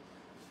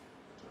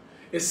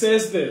 It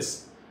says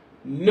this,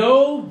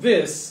 know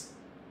this,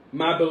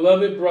 my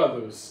beloved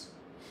brothers,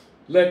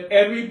 let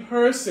every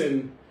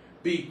person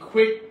be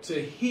quick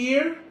to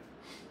hear,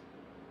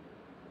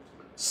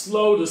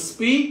 slow to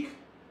speak,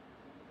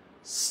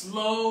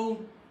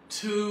 slow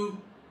to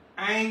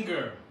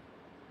anger.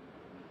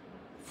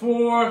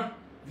 For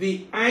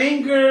the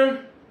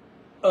anger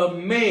of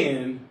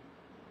man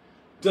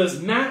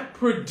does not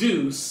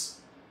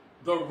produce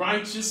the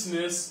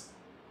righteousness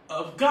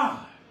of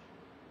God.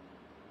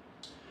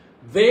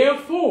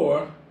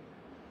 Therefore,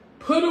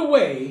 put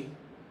away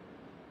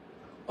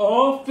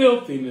all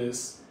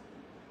filthiness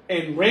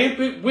and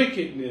rampant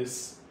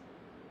wickedness,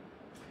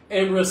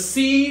 and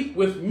receive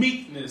with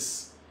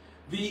meekness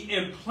the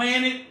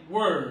implanted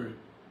word,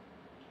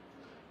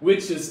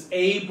 which is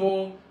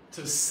able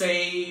to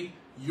save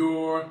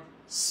your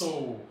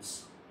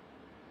souls.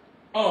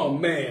 Oh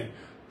man,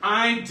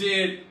 I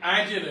did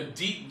a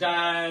deep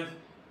dive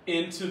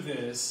into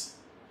this.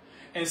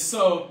 And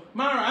so,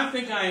 Myra, I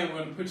think I am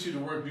going to put you to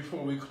work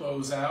before we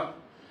close out.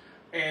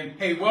 And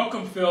hey,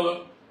 welcome,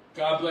 Philip.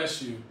 God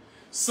bless you.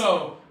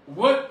 So,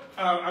 what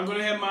I'm going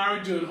to have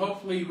Myra do, and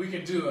hopefully we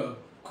can do a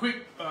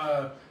quick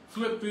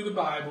flip through the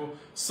Bible.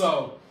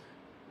 So,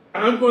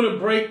 I'm going to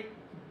break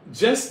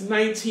just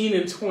 19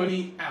 and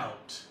 20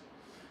 out.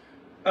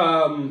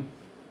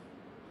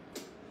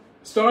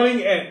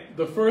 Starting at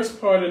the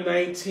first part of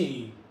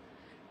 19,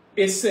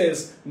 it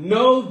says,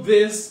 know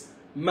this,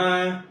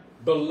 my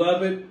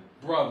beloved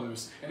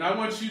brothers. And I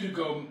want you to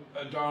go,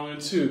 darling,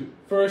 to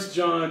 1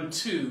 John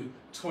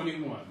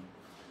 2:21.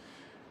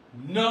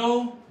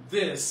 Know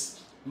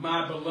this,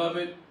 my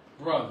beloved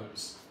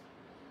brothers.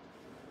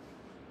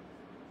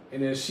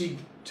 And as she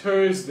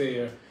turns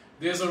there,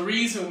 there's a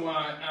reason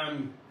why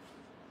I'm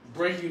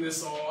breaking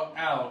this all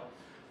out,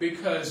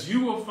 because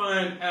you will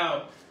find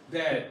out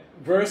that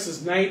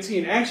verses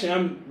 19, actually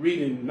I'm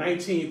reading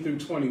 19 through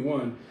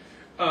 21,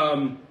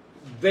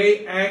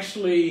 they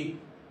actually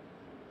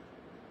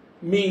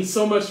mean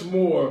so much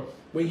more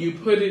when you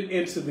put it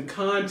into the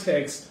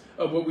context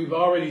of what we've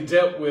already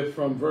dealt with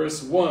from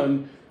verse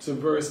 1 to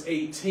verse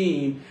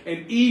 18,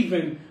 and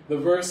even the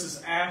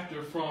verses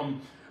after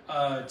from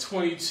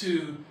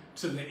 22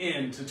 to the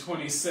end, to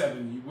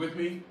 27. You with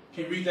me?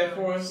 Can you read that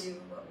for us?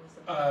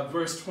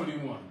 Verse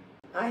 21.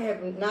 I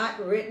have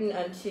not written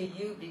unto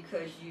you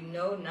because you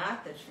know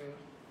not the truth,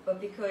 but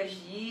because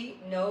ye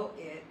know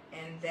it,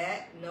 and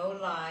that no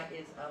lie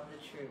is of the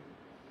truth.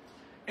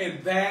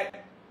 And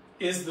that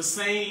is the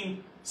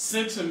same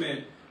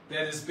sentiment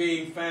that is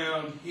being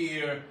found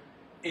here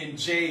in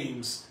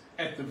James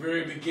at the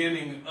very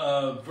beginning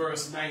of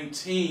verse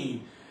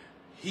 19.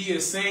 He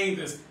is saying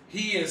this.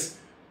 He is,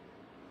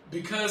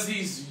 because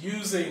he's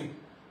using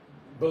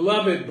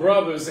beloved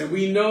brothers, and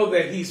we know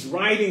that he's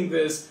writing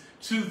this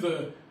to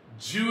the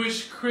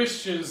Jewish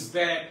Christians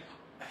that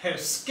have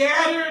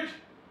scattered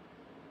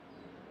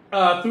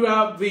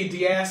throughout the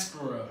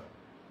diaspora,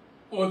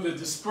 or the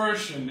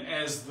dispersion,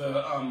 as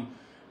the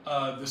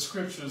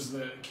scriptures,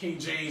 the King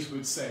James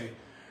would say.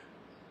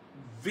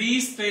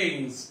 These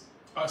things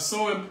are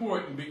so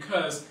important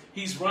because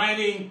he's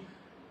writing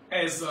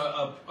as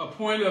a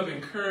point of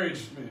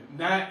encouragement,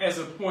 not as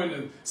a point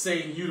of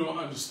saying you don't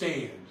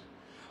understand.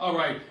 All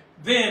right.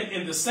 Then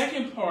in the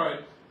second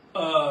part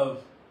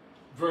of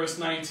verse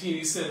 19,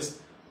 he says,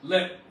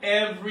 let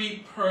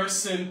every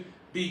person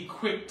be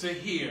quick to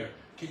hear.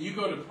 Can you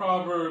go to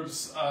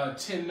Proverbs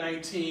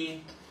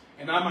 10:19?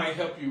 And I might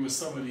help you with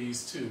some of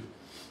these too.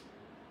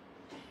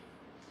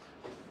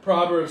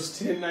 Proverbs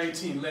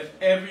 10:19. Let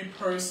every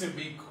person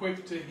be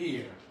quick to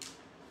hear.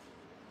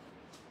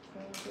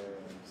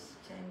 Proverbs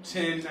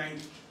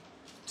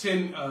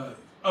 10:19.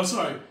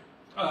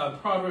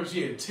 Proverbs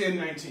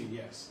 10:19.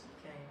 Yes.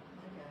 Okay,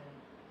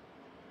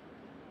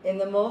 I got In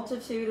the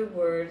multitude of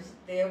words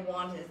there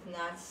wanteth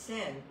not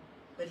sin,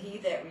 but he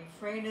that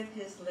refraineth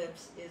his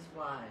lips is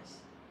wise.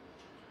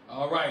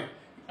 All right.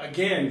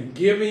 Again,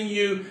 giving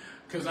you,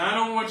 because I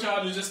don't want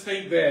y'all to just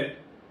think that,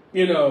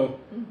 you know,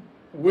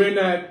 we're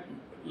not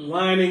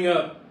lining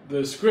up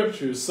the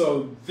scriptures.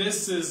 So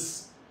this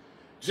is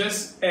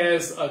just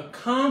as a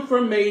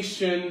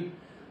confirmation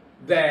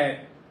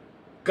that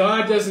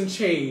God doesn't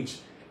change.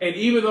 And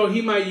even though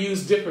he might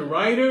use different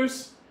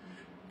writers,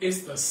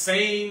 it's the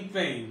same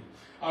thing.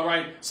 All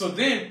right. So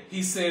then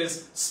he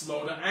says,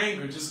 slow to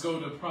anger. Just go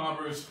to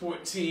Proverbs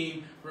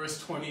 14, verse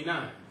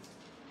 29.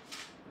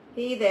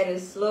 He that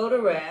is slow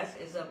to wrath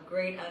is of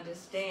great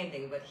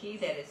understanding, but he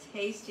that is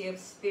hasty of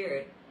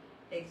spirit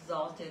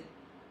exalteth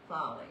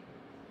folly.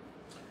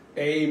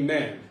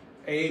 Amen.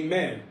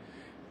 Amen.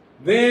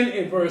 Then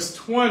in verse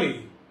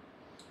 20,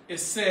 it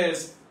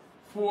says,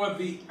 for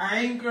the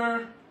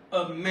anger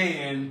of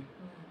man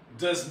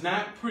does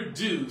not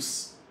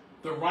produce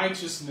the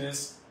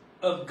righteousness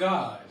of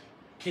God.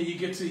 Can you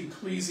get to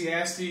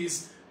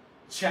Ecclesiastes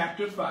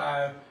chapter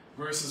 5,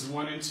 verses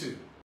 1 and 2?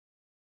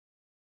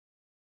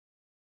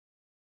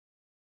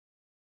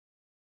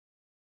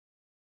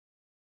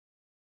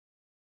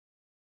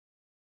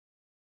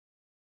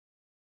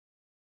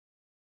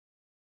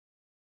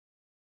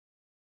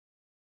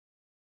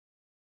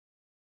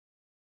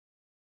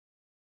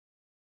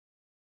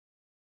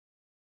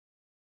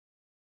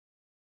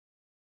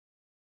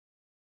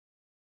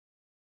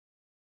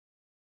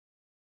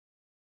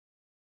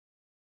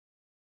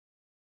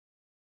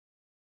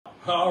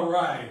 All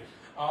right.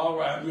 All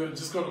right. We're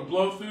just going to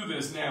blow through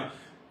this now.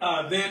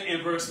 Then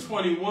in verse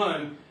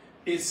 21,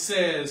 it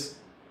says,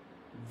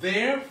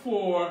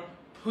 therefore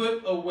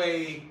put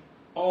away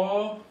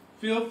all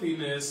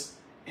filthiness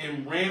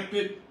and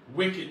rampant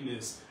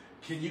wickedness.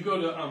 Can you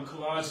go to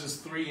Colossians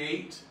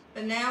 3:8?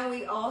 But now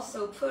we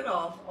also put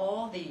off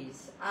all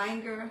these,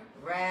 anger,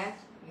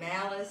 wrath,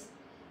 malice,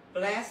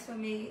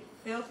 blasphemy,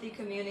 filthy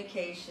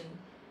communication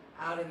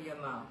out of your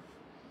mouth.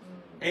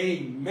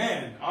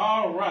 Amen.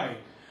 All right.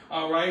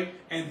 All right.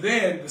 And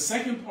then the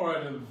second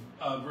part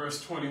of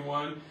verse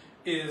 21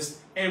 is,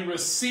 and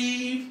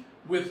receive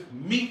with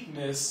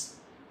meekness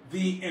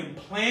the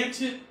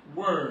implanted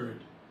word,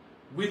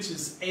 which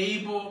is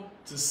able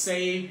to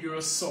save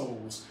your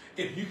souls.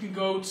 If you can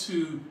go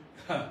to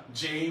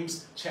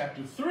James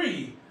chapter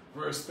 3,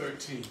 verse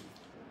 13.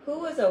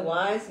 Who is a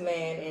wise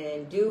man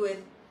and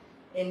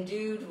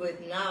endued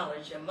with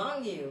knowledge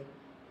among you?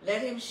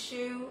 Let him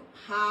shew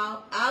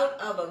how out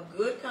of a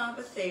good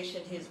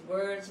conversation his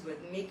words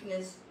with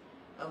meekness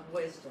of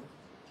wisdom.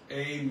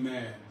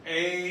 Amen.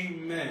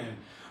 Amen.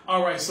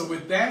 All right, so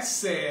with that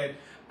said,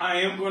 I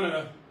am going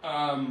to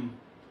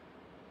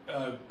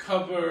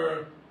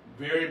cover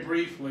very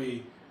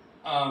briefly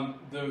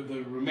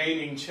the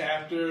remaining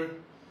chapter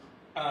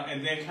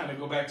and then kind of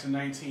go back to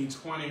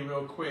 1920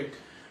 real quick.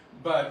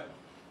 But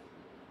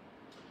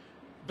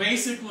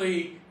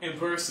basically in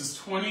verses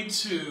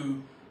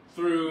 22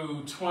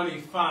 through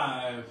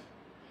 25,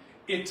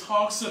 it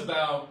talks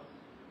about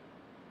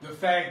the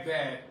fact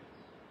that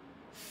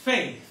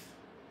faith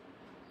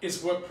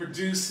is what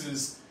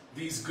produces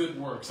these good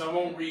works. I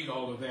won't read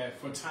all of that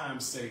for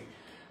time's sake.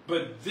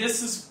 But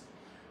this is,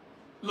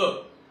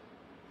 look,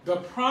 the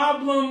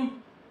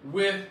problem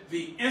with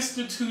the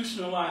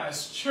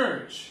institutionalized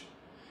church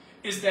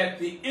is that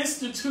the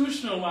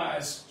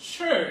institutionalized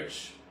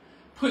church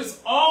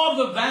puts all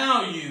the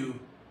value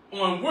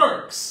on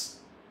works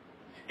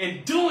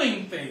and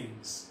doing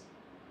things,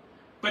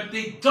 but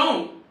they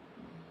don't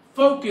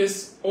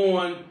focus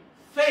on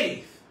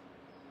faith.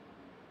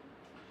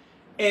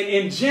 And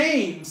in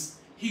James,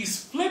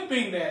 he's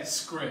flipping that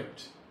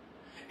script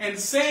and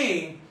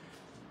saying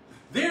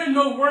there are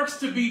no works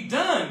to be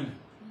done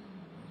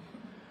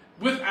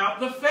without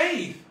the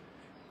faith.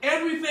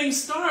 Everything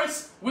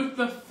starts with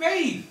the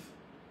faith.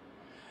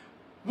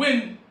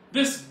 When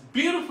this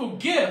beautiful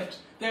gift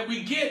that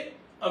we get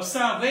of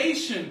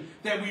salvation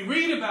that we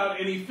read about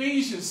in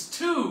Ephesians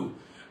 2,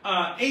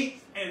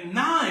 8 and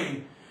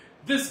 9,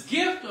 this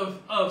gift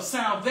of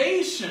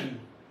salvation,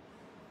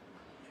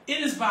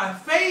 it is by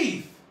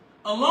faith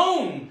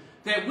alone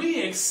that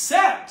we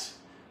accept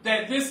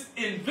that this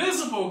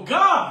invisible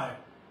God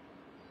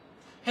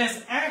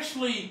has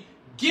actually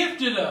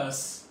gifted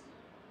us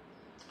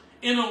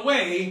in a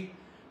way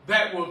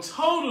that will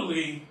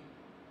totally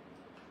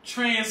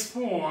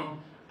transform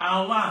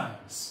our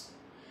lives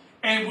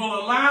and will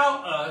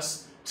allow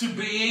us to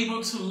be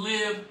able to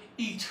live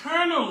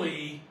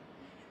eternally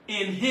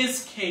in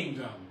his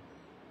kingdom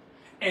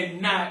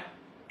and not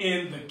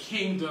in the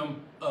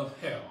kingdom of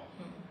hell.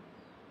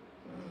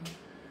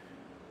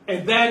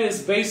 And that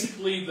is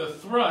basically the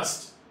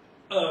thrust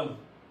of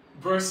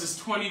verses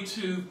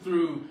 22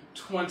 through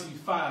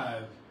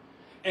 25.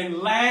 And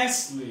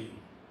lastly,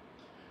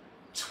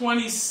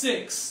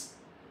 26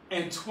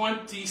 and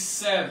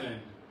 27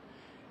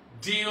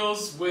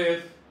 deals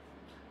with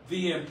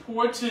the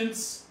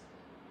importance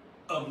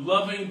of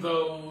loving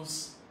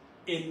those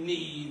in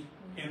need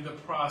in the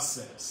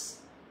process.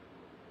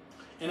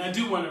 And I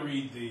do want to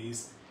read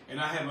these. and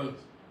I have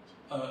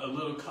a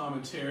little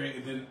commentary,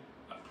 and then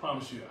I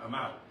promise you I'm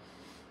out.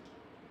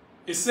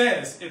 It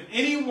says, if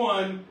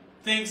anyone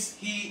thinks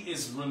he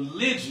is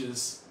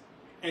religious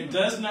and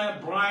does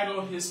not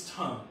bridle his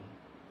tongue,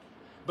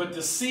 but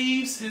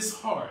deceives his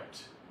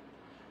heart,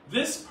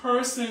 this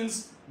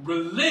person's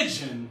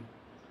religion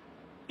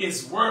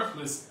is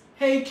worthless.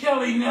 Hey,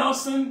 Kelly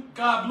Nelson,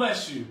 God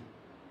bless you.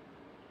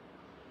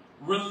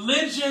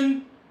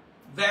 Religion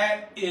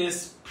that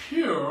is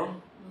pure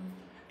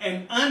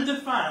and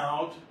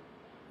undefiled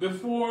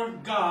before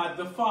God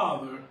the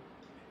Father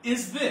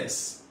is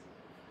this: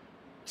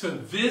 to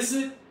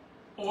visit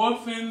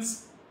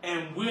orphans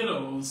and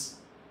widows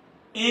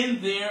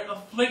in their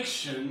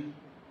affliction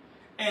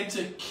and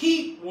to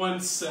keep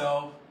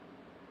oneself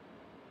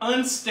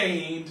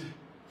unstained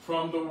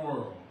from the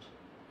world.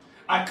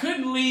 I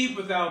couldn't leave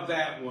without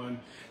that one,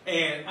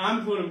 and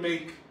I'm going to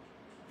make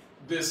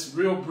this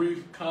real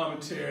brief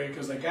commentary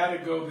because I got to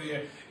go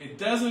there. It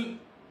doesn't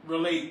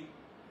relate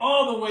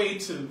all the way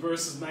to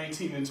verses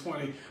 19 and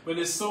 20, but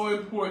it's so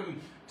important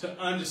to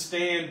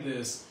understand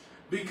this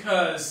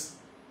because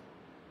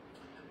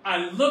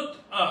I looked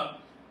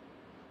up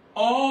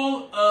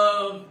all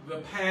of the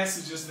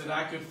passages that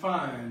I could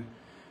find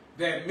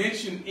that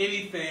mention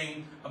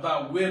anything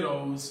about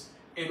widows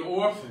and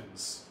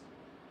orphans.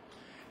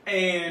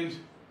 And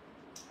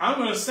I'm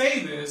going to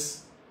say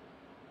this.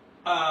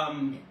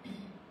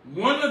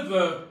 One of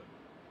the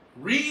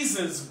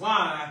reasons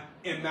why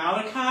in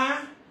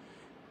Malachi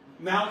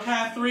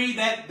 3,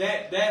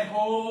 that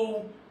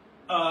whole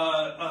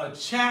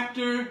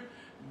chapter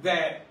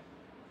that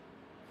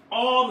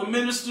all the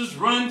ministers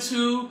run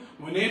to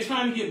when they're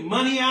trying to get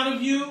money out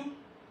of you,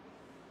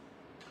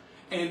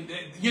 and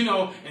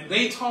and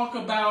they talk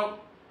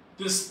about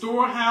the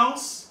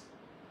storehouse.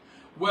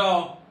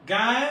 Well,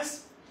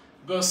 guys,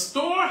 the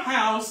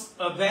storehouse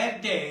of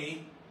that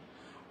day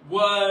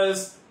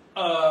was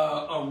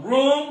a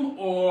room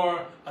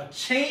or a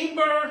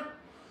chamber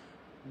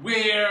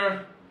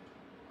where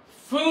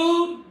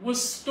food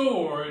was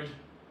stored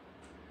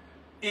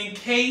in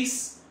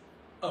case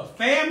of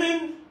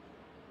famine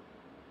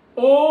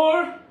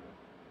or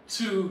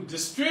to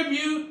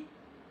distribute,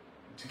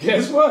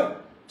 guess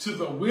what? To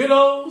the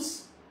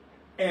widows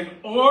and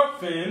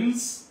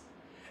orphans.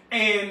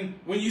 And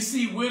when you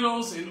see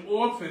widows and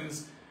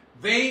orphans,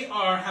 they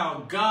are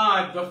how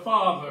God the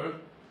Father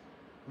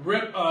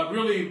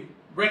really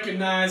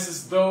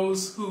recognizes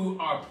those who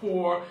are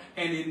poor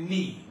and in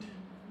need.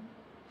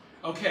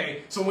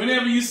 Okay, so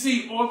whenever you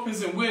see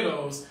orphans and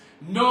widows,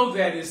 know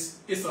that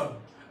it's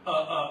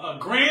a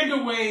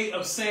grander way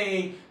of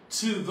saying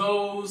to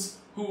those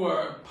who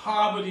are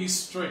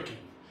poverty-stricken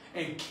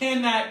and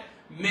cannot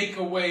make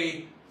a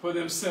way for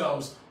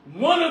themselves.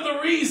 One of the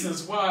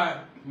reasons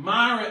why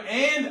Myra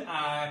and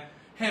I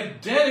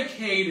have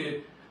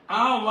dedicated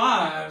our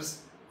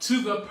lives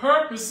to the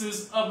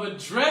purposes of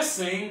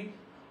addressing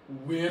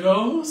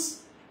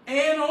widows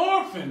and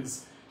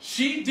orphans.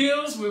 She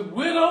deals with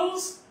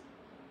widows.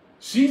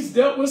 She's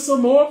dealt with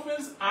some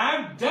orphans.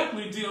 I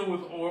definitely deal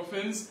with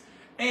orphans.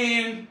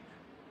 And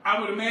I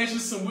would imagine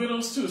some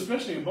widows too,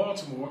 especially in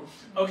Baltimore.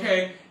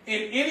 Okay,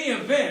 in any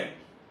event,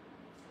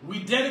 we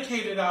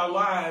dedicated our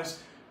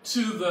lives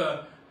to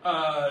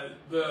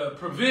the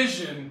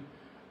provision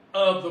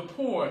of the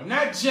poor,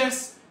 not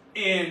just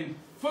in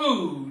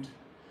food,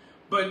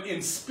 but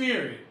in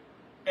spirit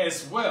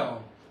as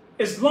well.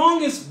 As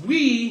long as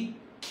we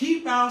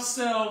keep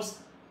ourselves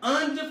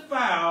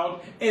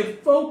undefiled and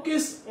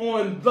focus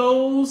on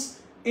those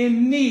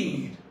in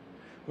need,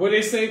 where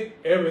they say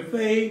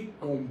everything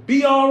gonna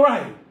be all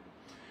right.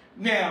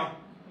 Now,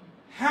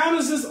 how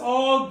does this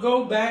all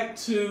go back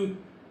to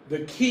the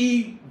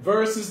key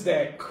verses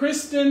that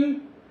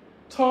Kristen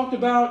talked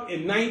about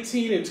in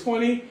 19 and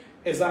 20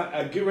 as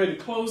I get ready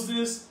to close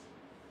this?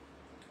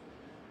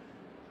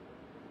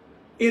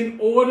 In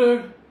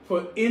order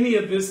for any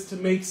of this to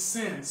make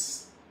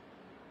sense,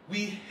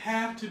 we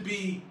have to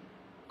be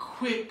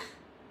quick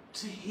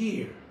to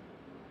hear.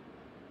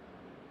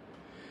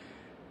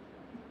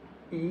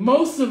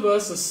 Most of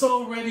us are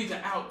so ready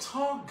to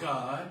out-talk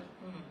God,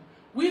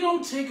 we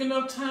don't take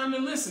enough time to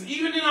listen.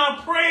 Even in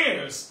our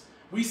prayers,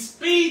 we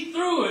speed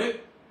through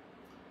it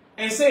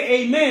and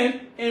say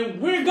amen,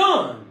 and we're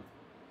gone.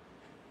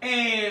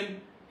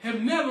 And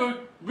have never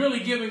really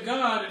given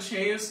God a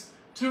chance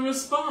to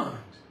respond.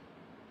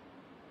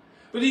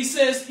 But he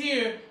says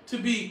here to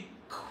be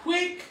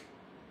quick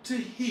to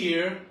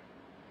hear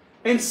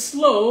and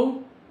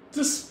slow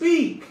to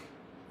speak.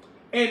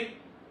 And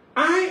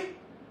I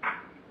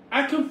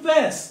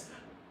confess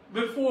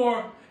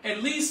before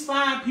at least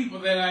 5 people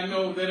that I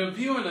know that are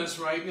viewing us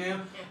right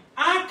now,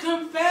 I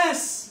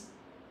confess,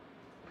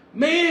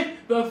 man,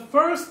 the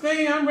first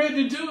thing I'm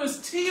ready to do is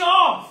tee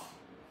off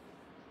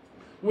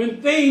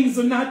when things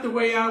are not the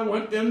way I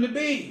want them to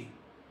be.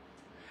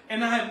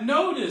 And I have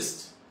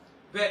noticed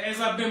that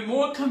as I've been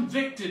more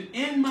convicted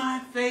in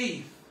my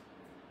faith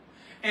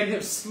and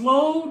have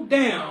slowed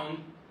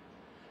down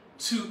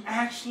to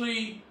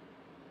actually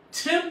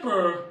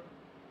temper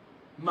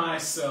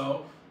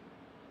myself,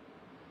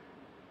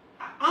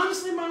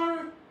 honestly,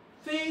 Myra,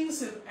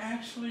 things have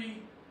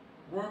actually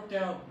worked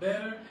out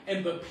better.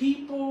 And the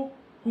people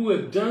who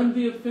have done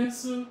the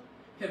offensive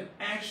have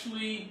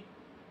actually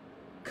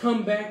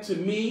come back to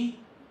me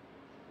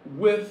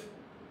with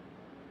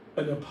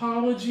an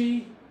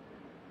apology,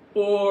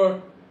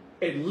 or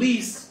at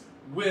least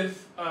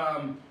with,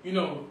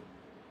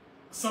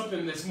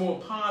 something that's more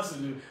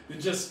positive than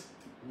just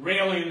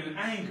railing in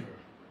anger.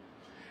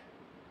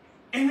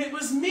 And it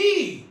was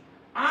me.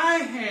 I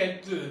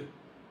had to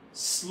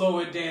slow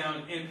it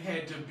down and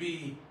had to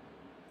be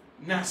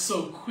not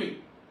so quick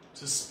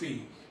to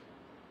speak.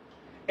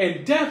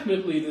 And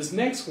definitely this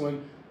next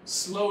one,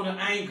 slow to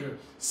anger.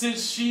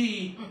 Since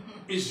she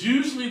is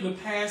usually the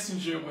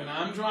passenger when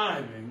I'm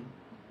driving,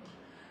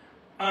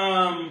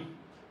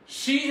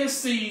 she has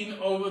seen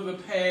over the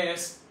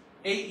past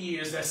 8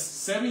 years, that's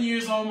 7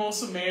 years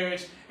almost of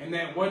marriage, and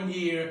that 1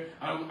 year,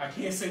 I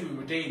can't say we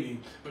were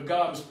dating, but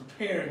God was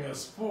preparing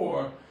us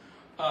for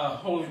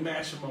holy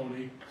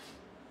matrimony.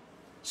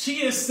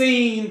 She has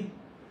seen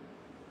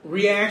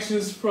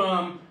reactions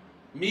from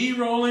me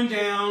rolling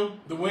down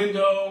the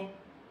window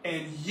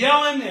and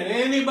yelling at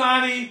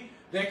anybody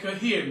that could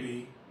hear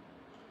me,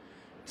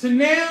 to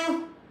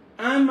now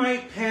I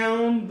might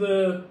pound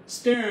the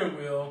steering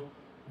wheel,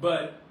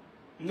 but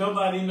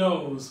nobody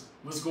knows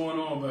what's going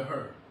on with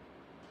her.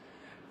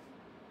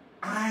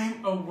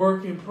 I'm a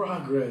work in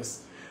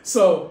progress.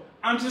 So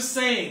I'm just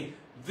saying,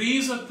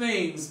 these are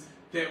things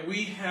that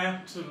we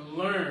have to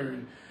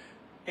learn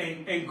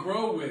and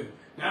grow with.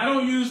 Now, I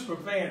don't use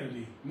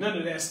profanity, none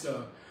of that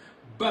stuff,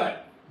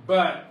 but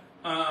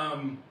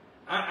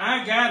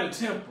I got a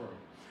temper.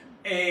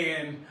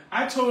 And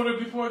I told her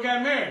before I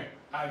got married,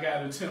 I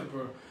got a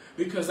temper,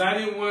 because I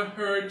didn't want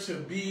her to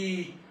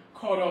be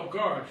caught off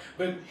guard.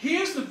 But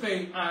here's the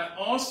thing I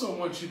also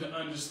want you to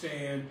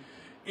understand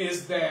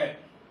is that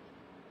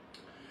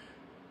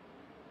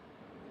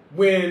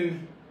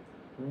when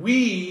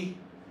we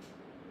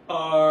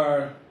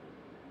are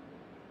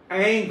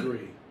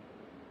angry,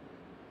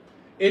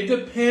 it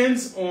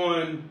depends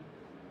on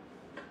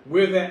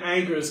where that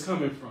anger is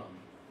coming from.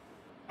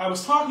 I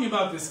was talking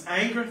about this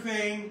anger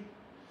thing,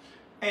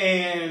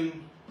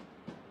 and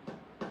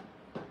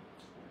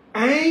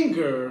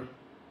anger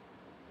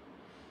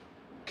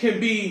can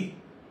be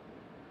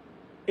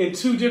in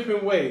two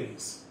different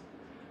ways.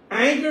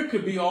 Anger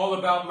could be all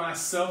about my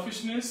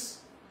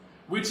selfishness,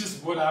 which is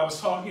what I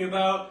was talking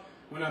about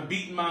when I'm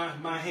beating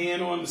my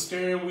hand on the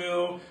steering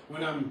wheel,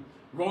 when I'm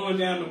rolling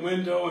down the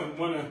window and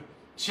want to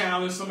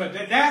challenge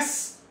somebody.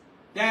 That's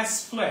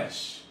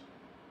flesh.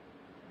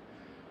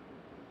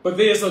 But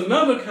there's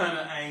another kind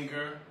of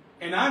anger,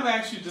 and I've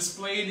actually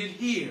displayed it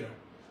here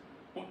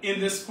in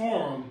this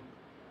forum,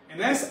 and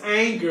that's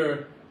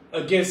anger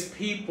against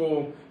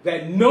people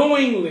that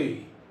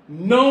knowingly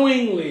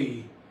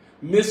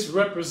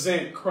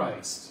misrepresent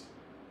Christ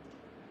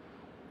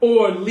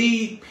or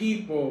lead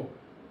people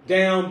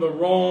down the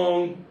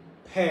wrong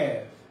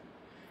path.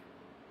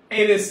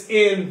 And it's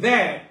in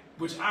that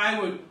which I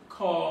would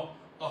call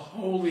a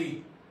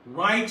holy,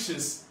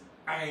 righteous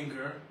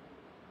anger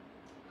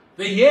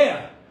that,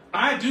 yeah,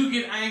 I do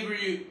get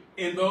angry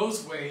in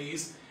those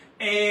ways,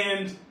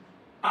 and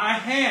I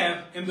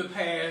have in the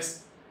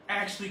past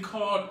actually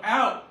called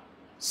out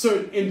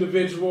certain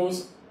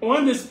individuals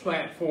on this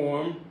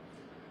platform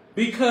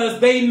because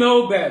they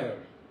know better.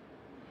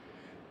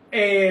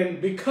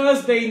 And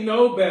because they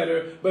know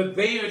better, but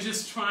they are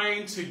just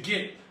trying to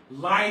get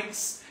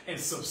likes and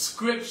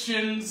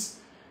subscriptions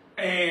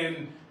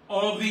and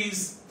all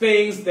these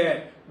things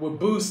that will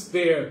boost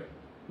their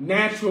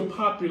natural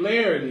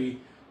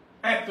popularity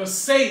at the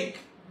sake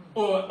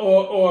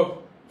or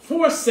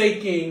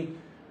forsaking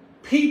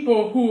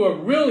people who are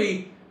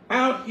really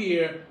out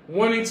here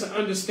wanting to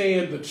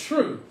understand the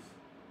truth.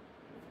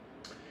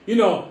 You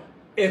know,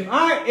 if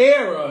I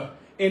err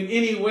in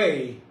any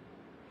way,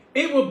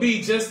 it will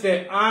be just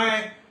that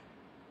I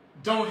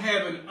don't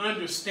have an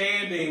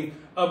understanding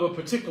of a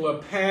particular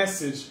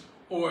passage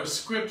or a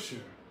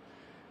scripture.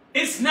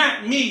 It's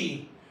not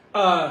me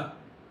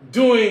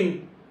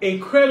doing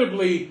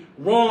incredibly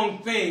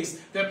wrong things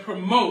that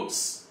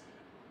promotes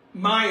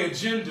my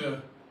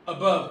agenda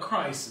above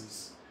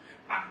Christ's.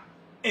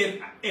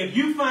 If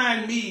you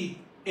find me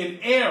in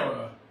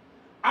error,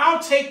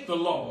 I'll take the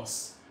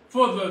loss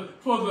for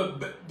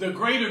the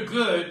greater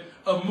good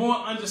of more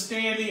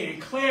understanding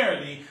and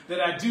clarity, that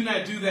I do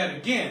not do that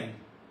again.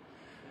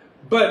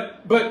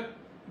 But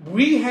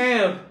we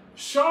have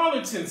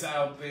charlatans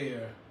out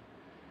there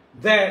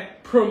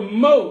that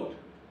promote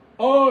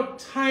all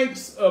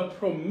types of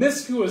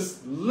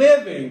promiscuous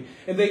living,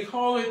 and they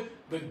call it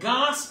the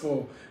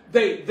gospel.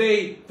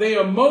 They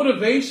are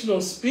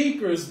motivational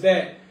speakers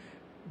that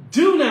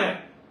do not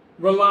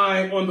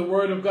rely on the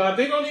Word of God.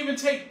 They don't even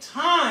take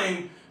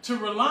time to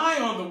rely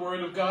on the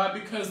Word of God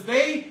because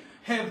they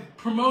have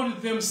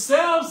promoted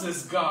themselves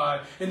as God.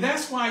 And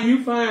that's why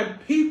you find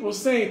people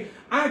saying,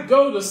 I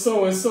go to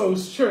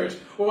so-and-so's church,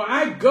 or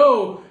I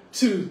go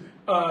to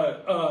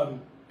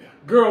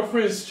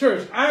girlfriend's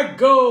church. I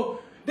go,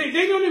 they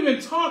don't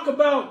even talk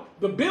about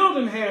the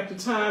building half the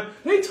time.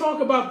 They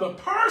talk about the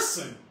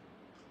person.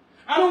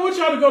 I don't want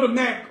y'all to go to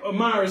Mac or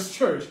Myra's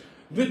church.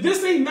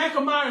 This ain't Mac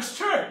or Myra's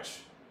church.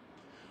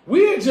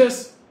 We are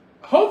just,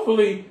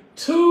 hopefully,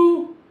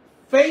 two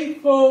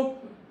faithful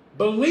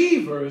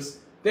believers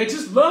that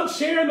just love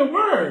sharing the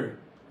word.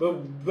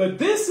 But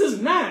this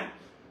is not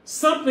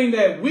something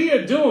that we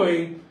are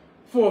doing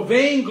for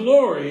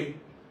vainglory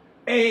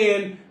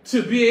and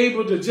to be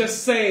able to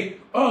just say,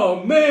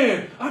 oh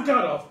man, I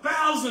got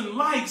 1,000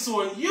 likes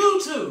on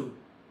YouTube.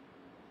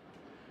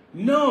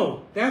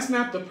 No, that's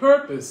not the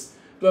purpose.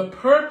 The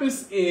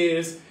purpose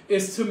is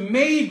to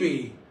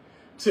maybe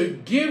to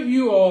give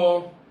you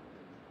all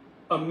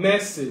a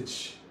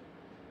message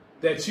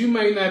that you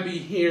may not be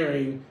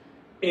hearing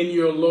in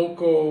your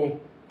local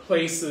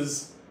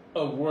places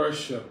of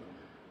worship.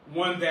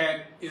 One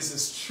that is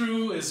as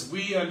true as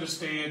we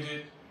understand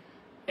it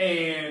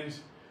and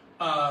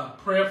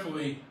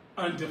prayerfully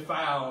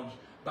undefiled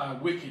by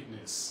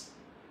wickedness.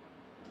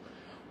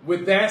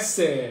 With that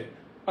said,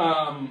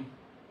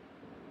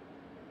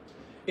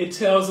 it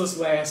tells us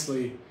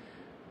lastly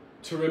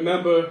to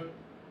remember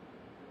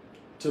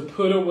to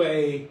put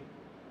away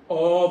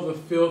all the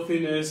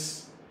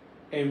filthiness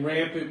and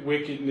rampant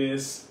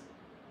wickedness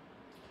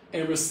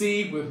and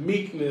receive with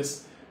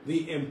meekness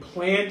the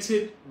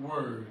implanted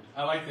word.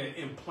 I like that,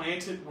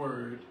 implanted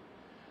word,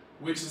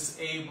 which is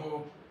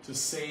able to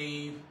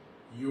save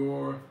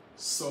your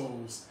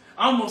souls.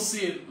 I almost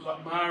see it,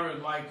 Myra,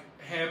 like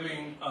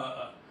having,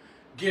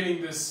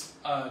 getting this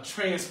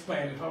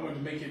transplanted. If I wanted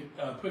to make it,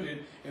 put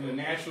it in a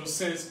natural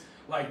sense,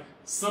 like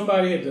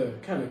somebody had to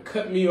kind of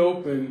cut me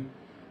open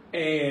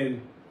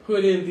and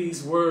put in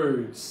these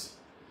words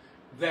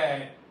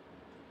that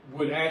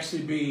would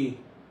actually be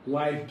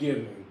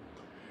life-giving.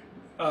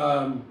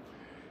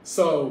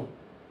 So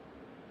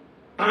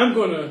I'm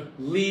going to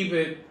leave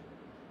it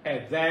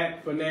at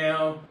that for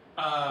now.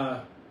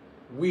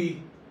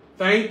 We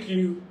thank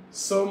you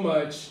so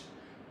much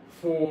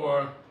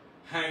for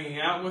hanging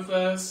out with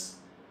us.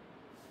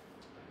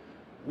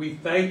 We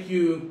thank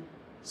you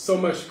so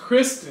much,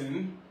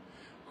 Kristen,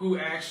 who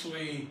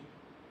actually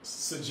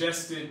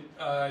suggested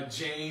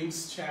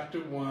James chapter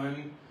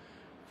 1,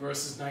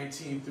 verses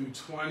 19 through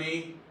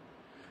 20.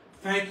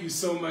 Thank you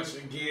so much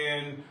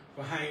again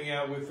for hanging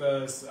out with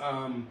us.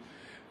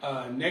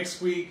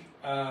 Next week,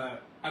 I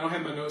don't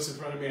have my notes in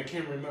front of me. I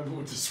can't remember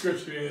what the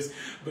scripture is,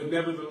 but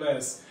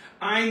nevertheless,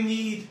 I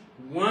need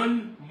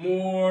one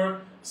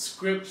more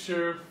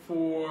scripture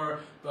for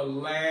the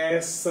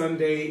last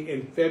Sunday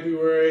in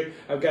February.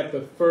 I've got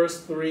the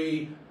first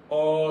three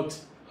all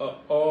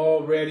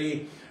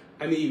ready.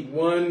 I need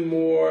one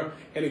more,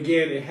 and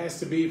again, it has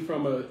to be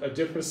from a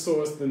different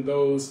source than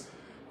those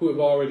who have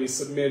already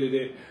submitted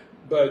it.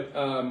 But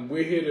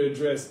we're here to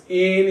address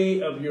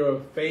any of your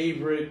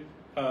favorite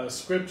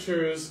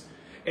scriptures.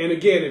 And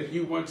again, if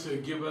you want to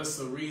give us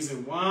a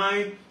reason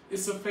why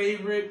it's a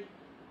favorite,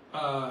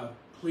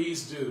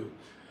 please do.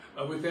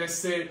 With that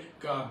said,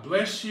 God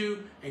bless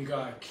you and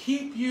God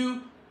keep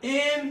you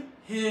in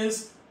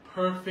his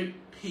perfect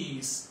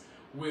peace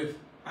with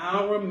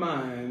our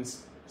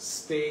minds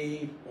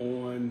stayed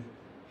on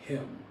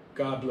him.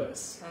 God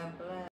bless. God bless.